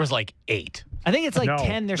stunned. I thought there was like 8. I think it's like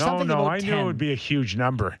 10. There's something about 10. I knew it would be a huge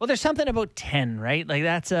number. Well, there's something about 10, right? Like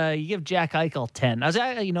that's you give Jack Eichel 10.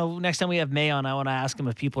 Next time we have May on, I want to ask him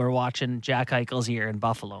if people are watching Jack Eichel's year in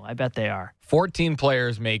Buffalo. I bet they are. 14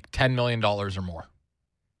 players make $10 million or more.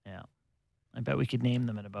 Yeah. I bet we could name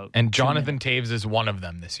them in about. And Jonathan Taves is one of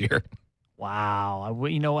them this year. Wow.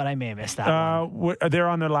 You know what? I may have missed that one. They're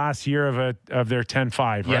on their last year of their 10-5,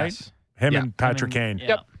 right? Yes. Him and Patrick Kane. Yeah.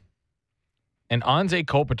 Yep. And Anze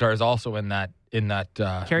Kopitar is also in that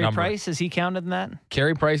Carey number. Price, is he counted in that?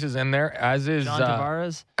 Carey Price is in there, as is John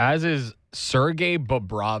Tavares. As is Sergei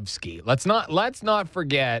Bobrovsky. Let's not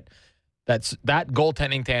forget that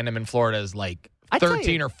goaltending tandem in Florida is like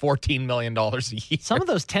 $13 or $14 million a year. Some of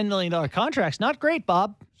those $10 million contracts, not great,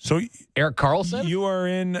 Bob. So Erik Karlsson, you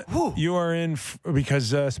are in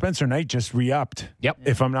because Spencer Knight just re-upped. Yep.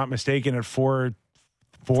 If I'm not mistaken, at 4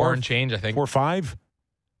 and change, I think 4.5.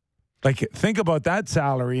 Like, think about that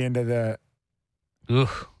salary into the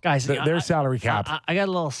guys. Their salary cap. I got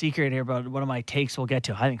a little secret here about one of my takes we'll get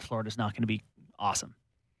to. I think Florida's not going to be awesome.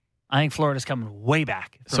 I think Florida's coming way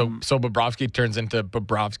back. So Bobrovsky turns into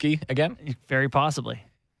Bobrovsky again? Very possibly.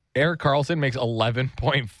 Erik Karlsson makes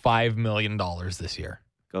 $11.5 million this year.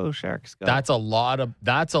 Go Sharks, go. That's a lot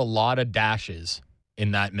of dashes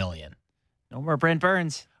in that million. No more Brent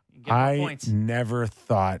Burns. I never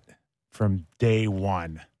thought from day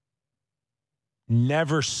one,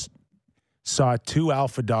 never saw 2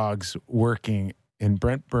 alpha dogs working in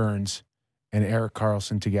Brent Burns and Erik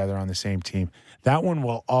Karlsson together on the same team. That one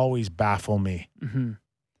will always baffle me. Mm-hmm.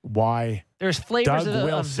 Why? There's flavors Doug of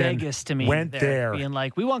Wilson Vegas to me. went there. Being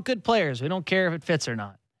like, we want good players. We don't care if it fits or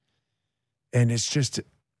not. And it's just,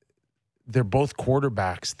 they're both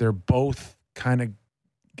quarterbacks. They're both kind of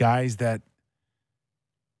guys that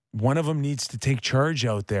one of them needs to take charge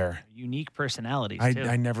out there. Unique personalities, too.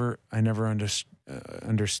 I never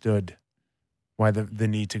understood why the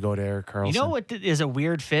need to go to Erik Karlsson. You know what is a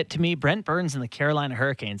weird fit to me? Brent Burns and the Carolina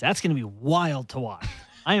Hurricanes. That's going to be wild to watch.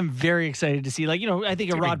 I am very excited to see. I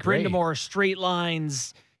think of Rod Brindamore, straight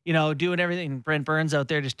lines, doing everything. Brent Burns out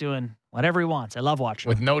there just doing whatever he wants. I love watching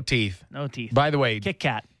with him. no teeth. No teeth. By the way, Kit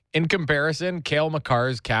Kat. In comparison, Cale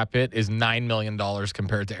Makar's cap hit is $9 million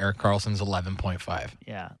compared to Erik Karlsson's 11.5.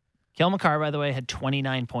 Yeah. Cale Makar, by the way, had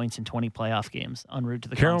 29 points in 20 playoff games en route to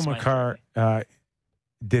the Cale Conn Smythe Makar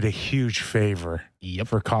did a huge favor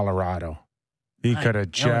for Colorado. He could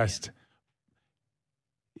have just.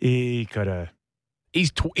 He could have.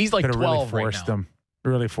 He's like 12 really forced right now. them.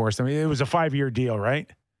 Really forced them. It was a 5-year deal, right?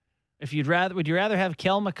 Would you rather have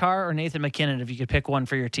Cale Makar or Nathan McKinnon if you could pick one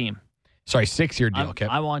for your team? Sorry, 6-year deal,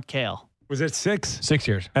 Kip. I want Cale. Was it 6? 6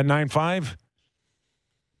 years. At 9.5?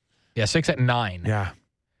 Yeah, 6 at 9. Yeah.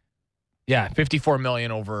 Yeah, $54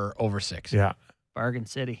 million over 6. Yeah. Bargain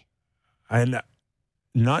City. And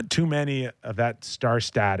not too many of that star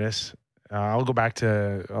status. I'll go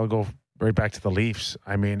right back to the Leafs.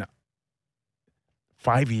 I mean,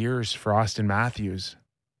 5 years for Austin Matthews,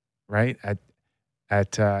 right?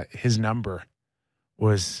 At his number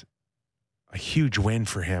was a huge win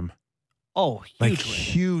for him. Oh,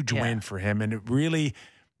 Huge win for him. And it really,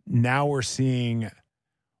 now we're seeing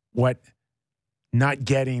what not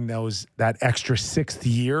getting that extra 6th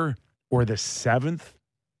year or the 7th.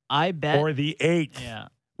 I bet. Or the 8th.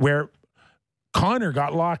 Where Connor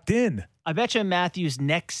got locked in. I bet you Matthews'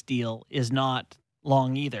 next deal is not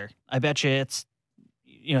long either. I bet you it's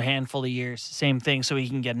a handful of years, same thing, so he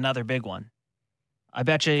can get another big one. I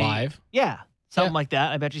bet you 5. Something like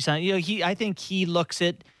that. I bet you sign. I think he looks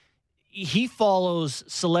at. He follows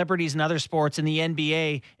celebrities in other sports in the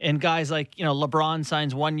NBA and guys like, LeBron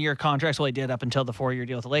signs 1-year contracts. Well, he did up until the 4-year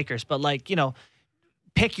deal with the Lakers. But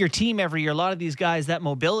pick your team every year. A lot of these guys, that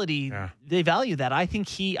mobility, they value that. I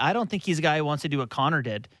don't think he's a guy who wants to do what Connor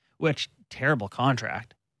did, which terrible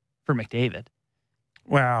contract for McDavid.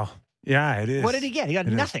 Well, yeah, it is. What did he get? He got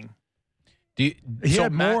nothing. He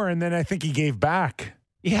had more, and then I think he gave back.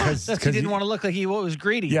 Yeah, because he didn't want to look like he was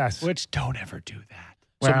greedy. Yes. Which don't ever do that.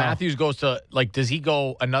 So Matthews goes to, does he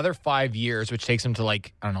go another 5 years, which takes him to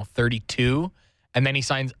 32, and then he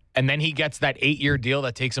signs, and then he gets that 8-year deal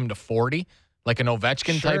that takes him to 40, like an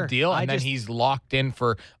Ovechkin type deal, and then he's locked in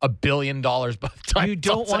for $1 billion by the time you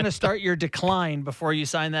don't want to start your decline before you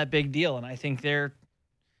sign that big deal, and I think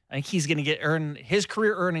he's going to his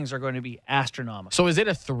career earnings are going to be astronomical. So is it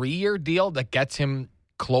a 3-year deal that gets him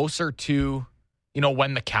closer to?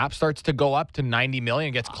 When the cap starts to go up to $90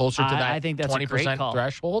 million, gets closer to that I think that's 20%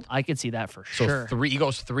 threshold. I could see that for sure. So he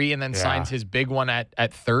goes 3 and then signs his big one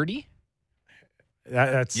at 30.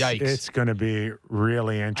 That's yikes. It's going to be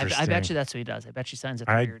really interesting. I bet you that's what he does. I bet he signs a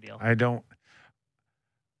 3-year deal. I don't.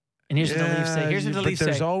 And here's what the Leafs say. Here's what the Leafs say.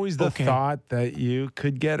 But there's always the thought that you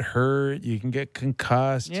could get hurt, you can get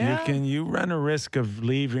concussed, you run a risk of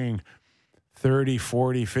leaving 30,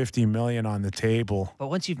 40, 50 million on the table. But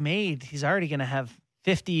once he's already going to have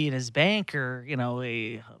 50 in his bank, or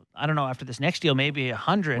I don't know, after this next deal, maybe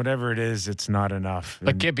 100. Whatever it is, it's not enough.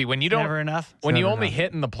 But Kippy, when you don't never enough. When you only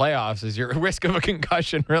hit in the playoffs, is your risk of a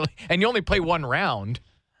concussion really? And you only play one round.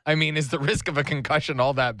 I mean, is the risk of a concussion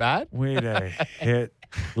all that bad? Way to hit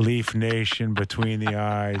Leaf Nation between the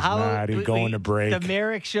eyes, Matty, going to break. The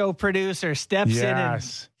Merrick Show producer steps in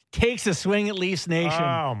and takes a swing at Leafs Nation.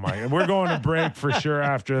 Oh, my. We're going to break for sure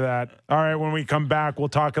after that. All right, when we come back, we'll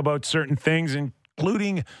talk about certain things,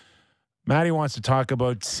 including Matty wants to talk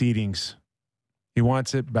about seedings. He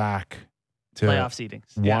wants it back to playoff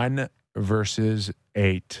seedings. 1 versus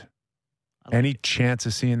 8. Any chance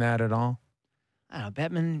of seeing that at all? I don't know.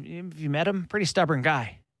 Bettman, have you met him? Pretty stubborn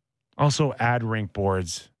guy. Also, ad rink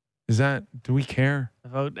boards. Do we care?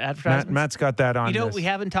 About advertisements? Matt's got that on. You know what we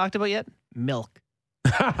haven't talked about yet? Milk.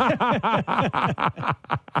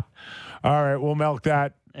 All right, we'll milk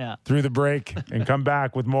that through the break and come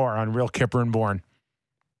back with more on Real Kipper and Bourne.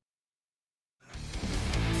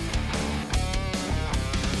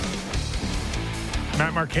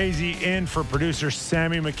 Matt Marchese in for producer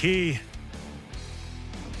Sammy McKee.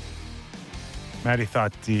 Matty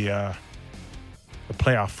thought the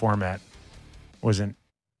playoff format wasn't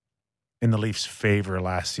in the Leafs' favor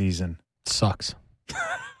last season. Sucks.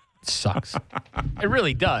 Sucks. It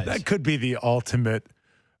really does. That could be the ultimate,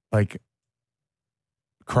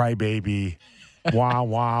 crybaby, wah,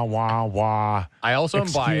 wah, wah, wah. I also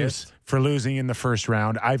am biased for losing in the first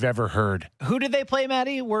round I've ever heard. Who did they play,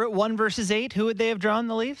 Matty? We're at 1 versus 8. Who would they have drawn,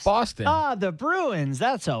 the Leafs? Boston. The Bruins.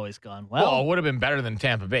 That's always gone well. Well, it would have been better than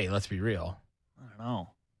Tampa Bay, let's be real.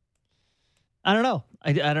 I don't know.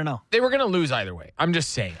 I don't know. They were going to lose either way. I'm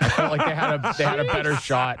just saying. I felt like they had a better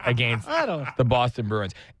shot against the Boston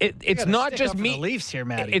Bruins. It's not just me. The Leafs here,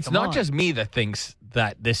 Matty. It's not just me that thinks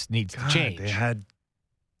that this needs to change. They had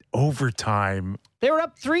overtime. They were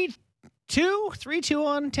up 3-2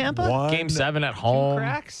 on Tampa. Game 7 at home. 2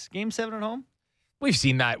 cracks. Game 7 at home. We've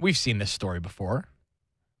seen that. We've seen this story before.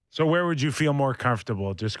 So where would you feel more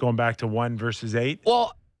comfortable? Just going back to 1 versus 8?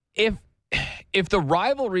 Well, if the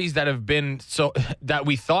rivalries that have been that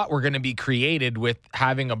we thought were going to be created with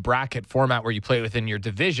having a bracket format where you play within your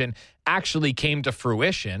division actually came to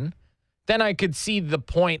fruition, then I could see the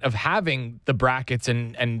point of having the brackets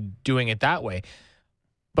and doing it that way.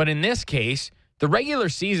 But in this case, the regular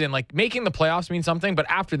season, making the playoffs means something, but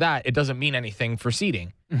after that, it doesn't mean anything for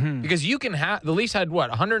seeding. Mm-hmm. Because you can have, the Leafs had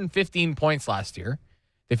 115 points last year.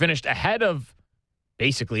 They finished ahead of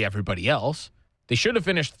basically everybody else. They should have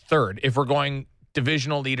finished 3rd. If we're going,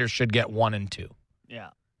 divisional leaders should get 1 and 2. Yeah.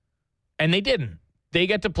 And they didn't. They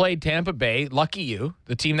get to play Tampa Bay, lucky you,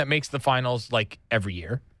 the team that makes the finals every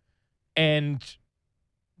year. And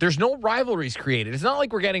there's no rivalries created. It's not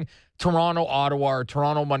like we're getting Toronto, Ottawa, or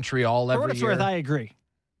Toronto, Montreal every year. For what it's worth, I agree.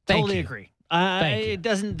 Thank totally you. agree. Thank you. It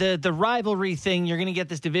doesn't the rivalry thing. You're going to get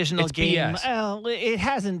this divisional It's game. BS. Well,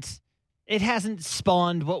 it hasn't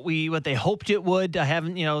spawned what they hoped it would. I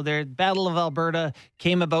haven't. Their Battle of Alberta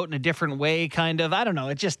came about in a different way. Kind of. I don't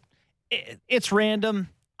know. It's random.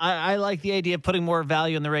 I like the idea of putting more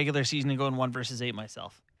value in the regular season and going 1 versus 8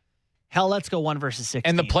 myself. Hell, let's go 1 versus 16.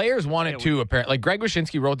 And the players want it too, apparently. Like Greg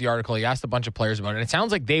Wyshynski wrote the article. He asked a bunch of players about it. And it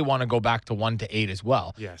sounds like they want to go back to 1 to 8 as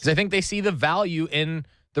well. Yes. Because I think they see the value in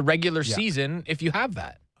the regular season if you have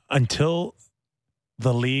that. Until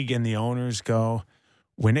the league and the owners go,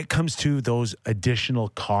 when it comes to those additional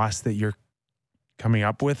costs that you're coming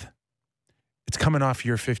up with, it's coming off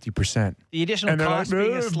your 50%. The additional And they're cost like,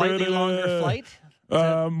 being a slightly longer flight.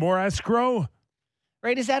 More escrow?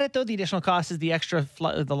 Right? Is that it though? The additional cost is the extra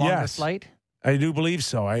the longer Yes. flight. I do believe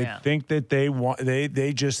so. I think that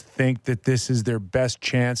they just think that this is their best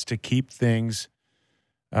chance to keep things.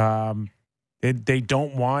 They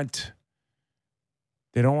don't want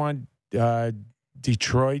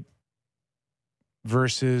Detroit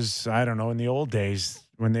versus, I don't know, in the old days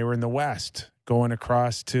when they were in the West going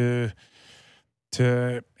across to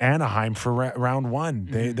Anaheim for round one.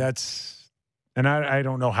 And I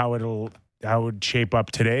don't know how it would shape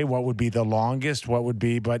up today. What would be the longest?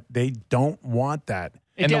 But they don't want that.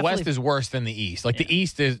 And the West is worse than the East. Like the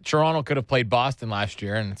East is, Toronto could have played Boston last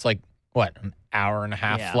year, and it's like, what, an hour and a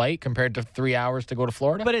half flight compared to 3 hours to go to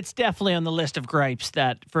Florida? But it's definitely on the list of gripes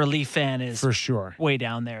that for a Leaf fan is For sure. way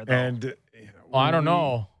down there, though. And I don't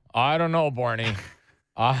know, Barney.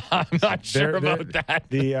 I'm not sure about that.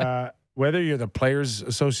 The whether you're the Players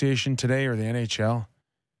Association today or the NHL,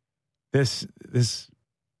 this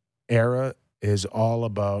era is all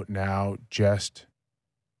about now just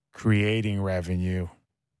creating revenue.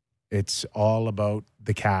 It's all about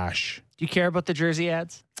the cash. Do you care about the jersey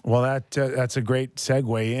ads? Well, that's a great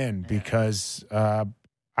segue in because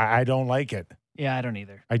I don't like it. Yeah, I don't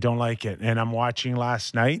either. I don't like it. And I'm watching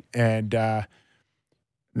last night, and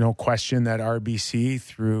no question that RBC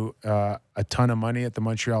threw a ton of money at the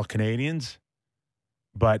Montreal Canadiens.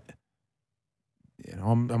 But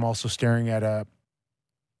I'm also staring at a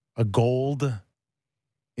gold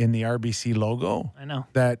in the RBC logo. I know.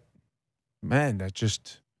 That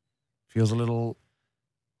just feels a little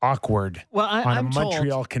awkward. Well, on I'm a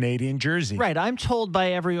Montreal Canadian jersey. Right. I'm told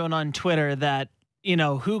by everyone on Twitter that,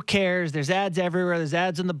 who cares? There's ads everywhere. There's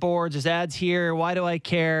ads on the boards. There's ads here. Why do I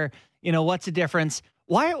care? What's the difference?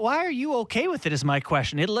 Why are you okay with it is my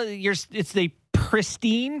question. It's the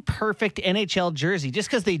pristine, perfect NHL jersey. Just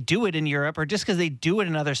because they do it in Europe or just because they do it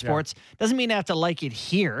in other sports doesn't mean I have to like it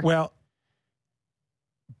here. Well,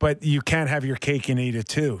 but you can't have your cake and eat it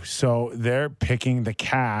too. So they're picking the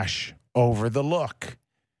cash over the look.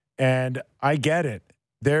 And I get it.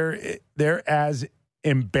 They're as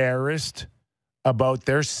embarrassed about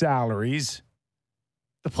their salaries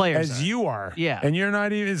the players as are. you are. Yeah. And you're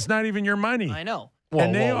not even, it's not even your money. I know.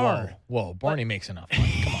 And they are. Whoa, Barney makes enough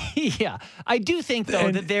money. Come on. Yeah. I do think,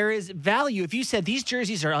 though, that there is value. If you said these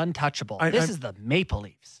jerseys are untouchable, this is the Maple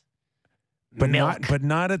Leafs. But Milk.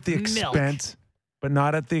 not at the expense. But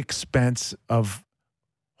not at the expense of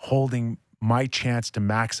holding my chance to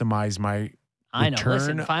maximize my I know. return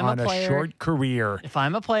Listen, if I'm on a player, short career. If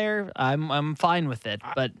I'm a player, I'm fine with it.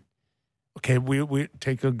 But okay, we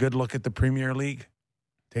take a good look at the Premier League.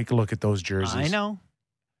 Take a look at those jerseys. I know.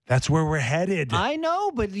 That's where we're headed. I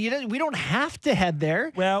know, but we don't have to head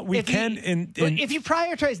there. Well, we if can. If you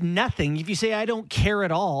prioritize nothing, if you say I don't care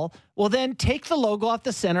at all, well, then take the logo off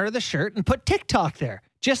the center of the shirt and put TikTok there,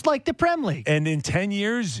 just like the Prem League. And in 10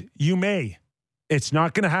 years, you may. It's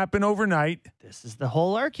not going to happen overnight. This is the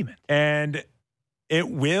whole argument. And it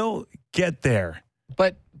will get there.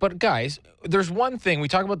 But guys, there's one thing. We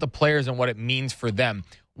talk about the players and what it means for them.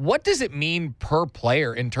 What does it mean per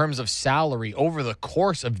player in terms of salary over the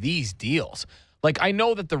course of these deals? Like, I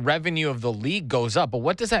know that the revenue of the league goes up, but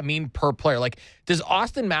what does that mean per player? Like, does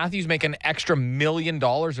Austin Matthews make an extra $1 million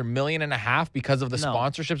or $1.5 million because of the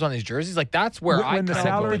sponsorships on his jerseys? Like, that's where when the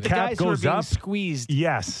salary the cap guys who are goes being up, squeezed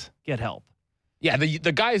yes, get help. Yeah,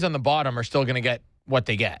 the guys on the bottom are still going to get what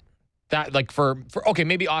they get. That, like, for okay,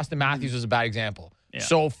 maybe Austin Matthews is a bad example. Yeah.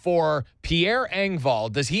 So for Pierre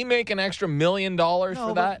Engvall, does he make an extra $1 million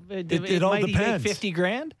for that? It all depends.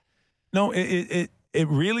 $50,000? No, it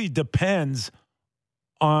really depends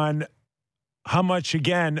on how much,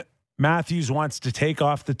 again, Matthews wants to take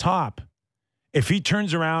off the top. If he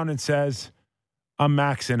turns around and says, I'm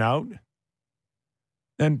maxing out,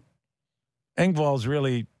 then Engvall's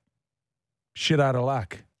really shit out of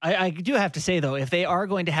luck. I do have to say, though, if they are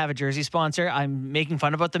going to have a jersey sponsor, I'm making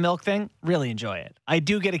fun about the milk thing. Really enjoy it. I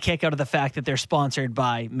do get a kick out of the fact that they're sponsored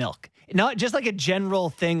by milk. Not just like a general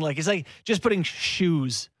thing. Like it's like just putting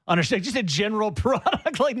shoes on a just a general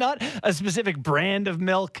product, like not a specific brand of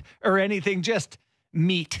milk or anything, just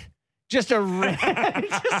meat. Just a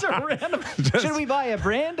random. Should we buy a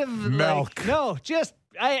brand of milk? Like, no, just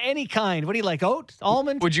any kind. What do you like? Oat,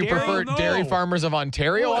 almond? Would you dairy? prefer Dairy Farmers of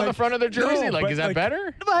Ontario on the front of their jersey? No, Is that like-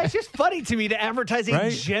 better? But it's just funny to me to advertise a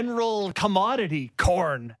Right? general commodity,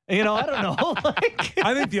 corn. You know, I don't know. Like,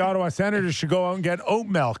 I think the Ottawa Senators should go out and get oat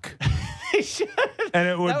milk. they should. And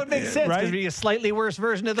it would, That would make sense because right? it'd be a slightly worse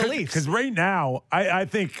version of the Leafs. Because right now, I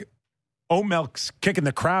think oat milk's kicking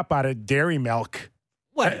the crap out of dairy milk.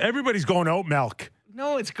 What? Everybody's going oat milk.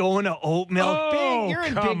 No, it's going to oat milk. Oh, You're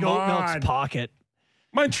in come big oat milk's on. pocket.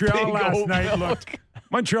 Montreal Big last oat night milk.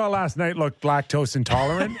 looked lactose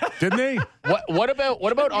intolerant, didn't they? What about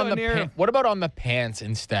on go the near him. what about on the pants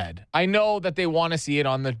instead? I know that they want to see it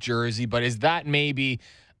on the jersey, but is that maybe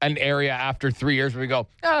an area after 3 years where we go,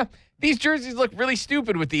 these jerseys look really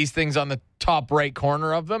stupid with these things on the top right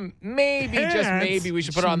corner of them? Maybe, just Pants? maybe, we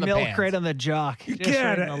should put it on the milk pants. right on the jock. Just get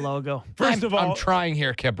right in it. the logo. First of all, I'm trying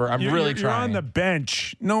here, Kipper. I'm you're, really you're trying. on the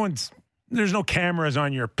bench. There's no cameras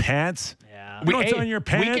on your pants. Yeah. You know what's on your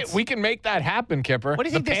pants? We can make that happen, Kipper. What do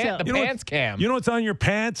you think they sell? The You know what- pants cam You know what's on your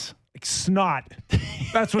pants? Like snot.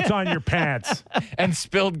 That's what's on your pants. and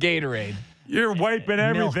spilled Gatorade. You're wiping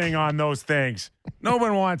everything on those things. No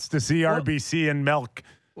one wants to see RBC and milk.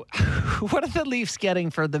 What are the Leafs getting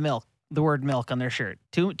for the milk? The word milk on their shirt.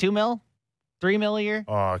 2 mil? 3 mil a year?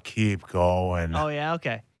 Oh, keep going. Oh, yeah.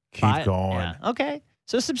 Okay. Keep going. Yeah, okay.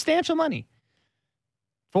 So substantial money.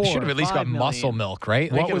 They should have at least got 5 million. muscle milk, right?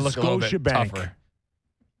 They What could was look a little bit Scotiabank? tougher.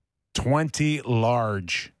 20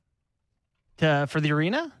 large For the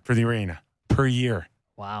arena? for the arena per year.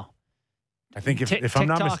 Wow. I think Tick- if I'm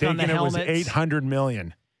not TikTok on mistaken, the it was helmets. 800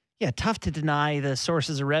 million. Yeah, tough to deny the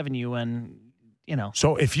sources of revenue and, you know.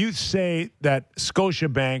 So if you say that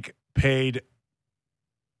Scotiabank paid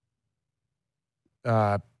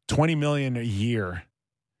 20 million a year,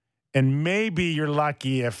 and maybe you're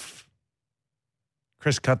lucky if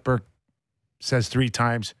Chris Cuthbert says 3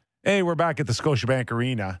 times, "Hey, we're back at the Scotiabank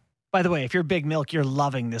Arena." By the way, if you're Big Milk, you're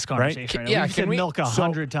loving this conversation. Right? Yeah, We've can said we- milk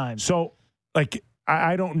 100 times. So, like,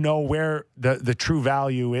 I don't know where the true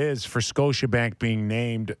value is for Scotiabank being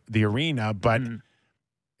named the arena, but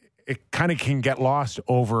it kind of can get lost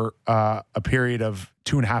over a period of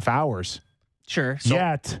 2.5 hours. Sure.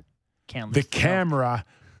 Yet, Can't the lose camera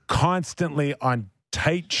constantly on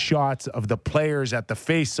tight shots of the players at the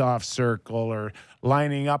face-off circle or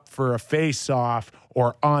lining up for a face-off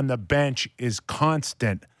or on the bench is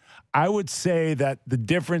constant. I would say that the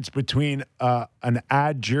difference between an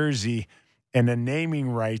ad jersey and a naming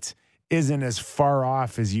rights isn't as far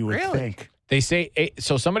off as you would Really? think. They say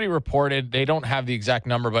so. Somebody reported, they don't have the exact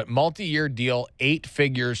number, but multi-year deal, 8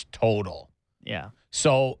 figures total. Yeah.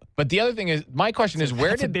 So, but the other thing is, my question is,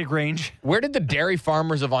 That's a big range. where did the Dairy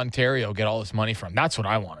Farmers of Ontario get all this money from? That's what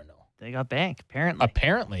I want to know. They got bank, apparently.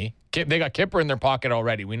 Apparently, they got Kipper in their pocket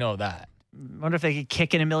already. We know that. Wonder if they could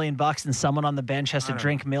kick in $1 million and someone on the bench has to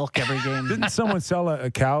drink milk every game. Didn't someone sell a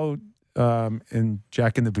cow in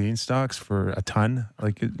Jack and the Beanstalks for a ton?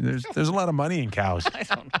 Like, there's a lot of money in cows. I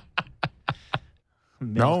don't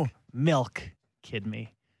No? Milk. Kid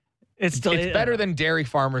me. It's still It's better than Dairy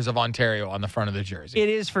Farmers of Ontario on the front of the jersey, It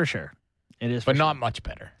is for sure. It is, but for not much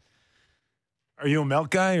better. Are you a milk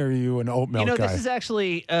guy or are you an oat milk You know, guy? this is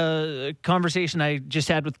actually a conversation I just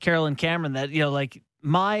had with Carol and Cameron that, you know, like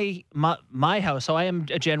my house, so I am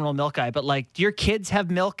a general milk guy, but like, do your kids have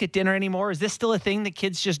milk at dinner anymore? Is this still a thing that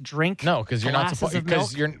kids just drink? No, because you're not glasses supposed. of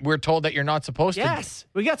milk? Because we're told that you're not supposed to. Yes.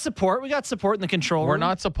 We got support. We got support in the control We're room.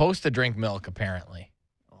 not supposed to drink milk. Apparently,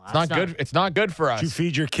 Well, it's not that's good. It's not good for Do you us.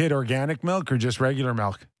 feed your kid organic milk or just regular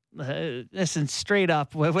milk? Listen, straight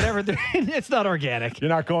up, whatever. It's not organic. You're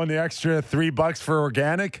not going the extra $3 for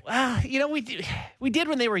organic? You know, we did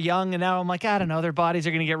when they were young, and now I'm like, I don't know. Their bodies are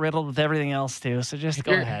going to get riddled with everything else too. So just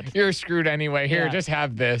go ahead. You're screwed anyway. Here, Yeah. just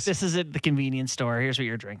have this. This is at the convenience store. Here's what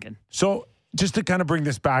you're drinking. So just to kind of bring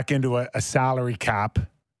this back into a salary cap,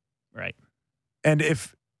 Right. and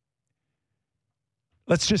if,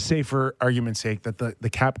 let's just say for argument's sake that the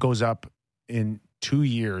cap goes up in 2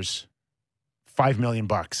 years, $5 million.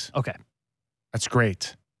 Okay. That's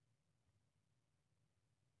great.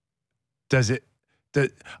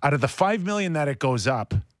 Out of the $5 million that it goes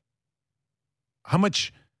up, how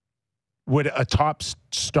much would a top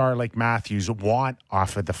star like Matthews want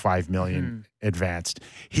off of the $5 million advanced?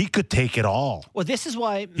 He could take it all. Well, this is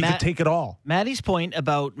why He could take it all. Maddie's point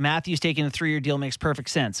about Matthews taking a 3-year deal makes perfect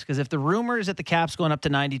sense, because if the rumor is that the cap's going up to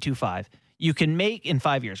 92.5, you can make in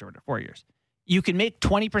 5 years or 4 years, you can make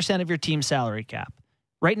 20% of your team's salary cap.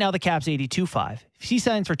 Right now, the cap's 82.5. If he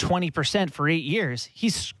signs for 20% for 8 years,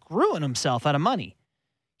 he's screwing himself out of money.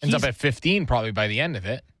 Ends up at 15 probably by the end of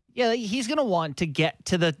it. Yeah, he's going to want to get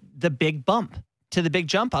to the big bump, to the big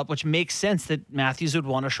jump up, which makes sense that Matthews would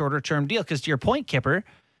want a shorter term deal. Because to your point, Kipper,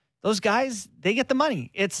 those guys, they get the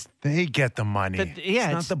money. They get the money.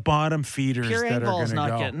 It's not the bottom feeders Pure that are going to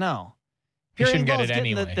go. No. You Pure shouldn't get Angle's it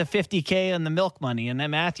getting anyway. the $50K and the milk money, and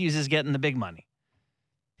then Matthews is getting the big money.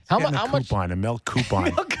 How much? A milk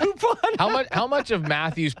coupon. How much of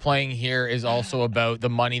Matthews playing here is also about the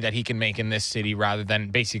money that he can make in this city rather than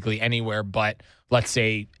basically anywhere but, let's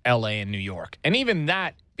say, LA and New York? And even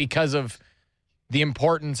that, because of the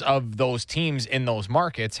importance of those teams in those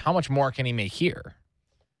markets, how much more can he make here?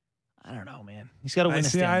 I don't know, man. He's got to win a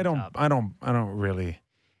Stanley Cup. I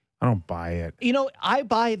don't buy it. You know, I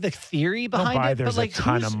buy the theory behind it. There's but like, a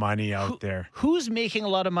ton of money out there. Who's making a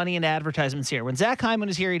lot of money in advertisements here? When Zach Hyman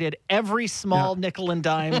was here, he did every small nickel and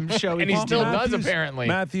dime show. And he still does, Matthews, apparently.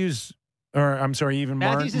 Matthews, or I'm sorry, even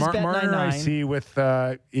Matthews is Marner, bet I 9.9. see with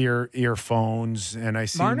earphones, and I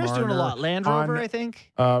see Marner's doing a lot. Land Rover, on, I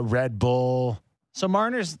think. Red Bull. So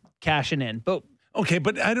Marner's cashing in. But Okay,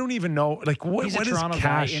 but I don't even know, like, what He's a is Toronto guy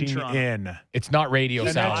cashing in Toronto. in? It's not radio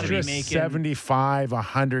An salary. extra making- 75,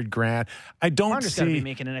 100 grand. I don't Marner's got to see. be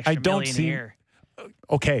making an extra I don't million see. a year.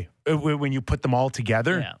 Okay, when you put them all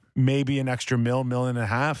together, Yeah. maybe an extra million and a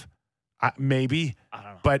half, maybe. I don't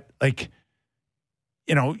know. But like,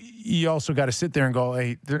 you know, you also got to sit there and go,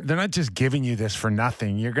 hey, they're not just giving you this for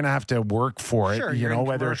nothing. You're going to have to work for it. Sure, You you're know, in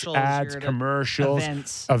whether it's commercials, ads, you're at commercials,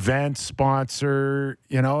 events. sponsor.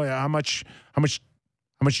 You know, how much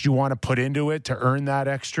do you want to put into it to earn that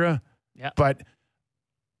extra? Yeah. But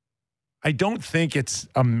I don't think it's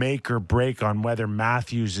a make or break on whether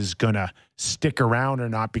Matthews is going to stick around or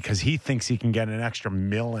not, because he thinks he can get an extra $1.5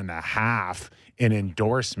 million in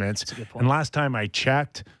endorsements. That's a good point. And last time I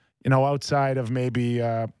checked, you know, outside of maybe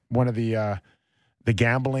one of the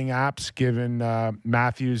gambling apps giving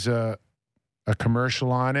Matthews a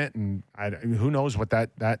commercial on it, and who knows what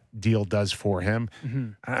that deal does for him. Mm-hmm.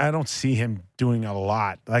 I don't see him doing a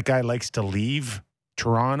lot. That guy likes to leave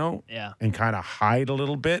Toronto Yeah. and kind of hide a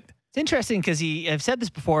little bit. It's interesting because I've said this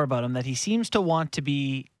before about him, that he seems to want to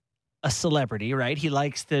be a celebrity, right? He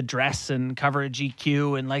likes to dress and cover a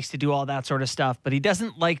GQ and likes to do all that sort of stuff, but he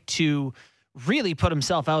doesn't like to really put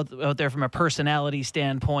himself out there from a personality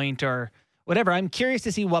standpoint or whatever. I'm curious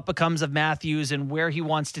to see what becomes of Matthews and where he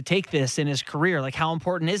wants to take this in his career. Like, how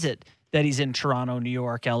important is it that he's in Toronto, New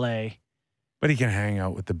York, LA? But he can hang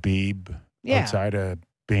out with the Beeb Yeah. outside of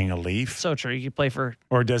being a Leaf. So true. You could play for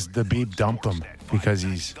Or does the Beeb dump him because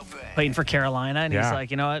he's playing for Carolina, and he's Yeah. like,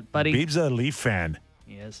 you know what, buddy? Beeb's a Leaf fan?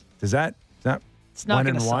 He is. Is that It's not one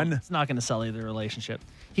going and to one? It's not going to sully the relationship.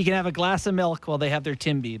 He can have a glass of milk while they have their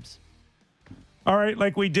Tim Biebs. All right,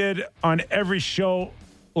 like we did on every show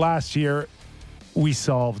last year, we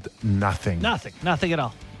solved nothing. Nothing at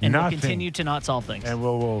all. And Nothing. we'll continue to not solve things. And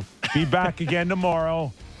we'll be back again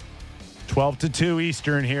tomorrow, 12 to 2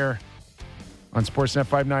 Eastern here on Sportsnet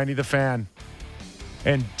 590 The Fan.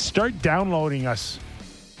 And start downloading us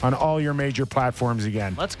on all your major platforms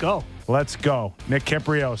again. Let's go. Let's go. Nick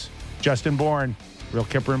Kiprios, Justin Bourne, Real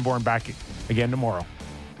Kipper and Bourne back again tomorrow.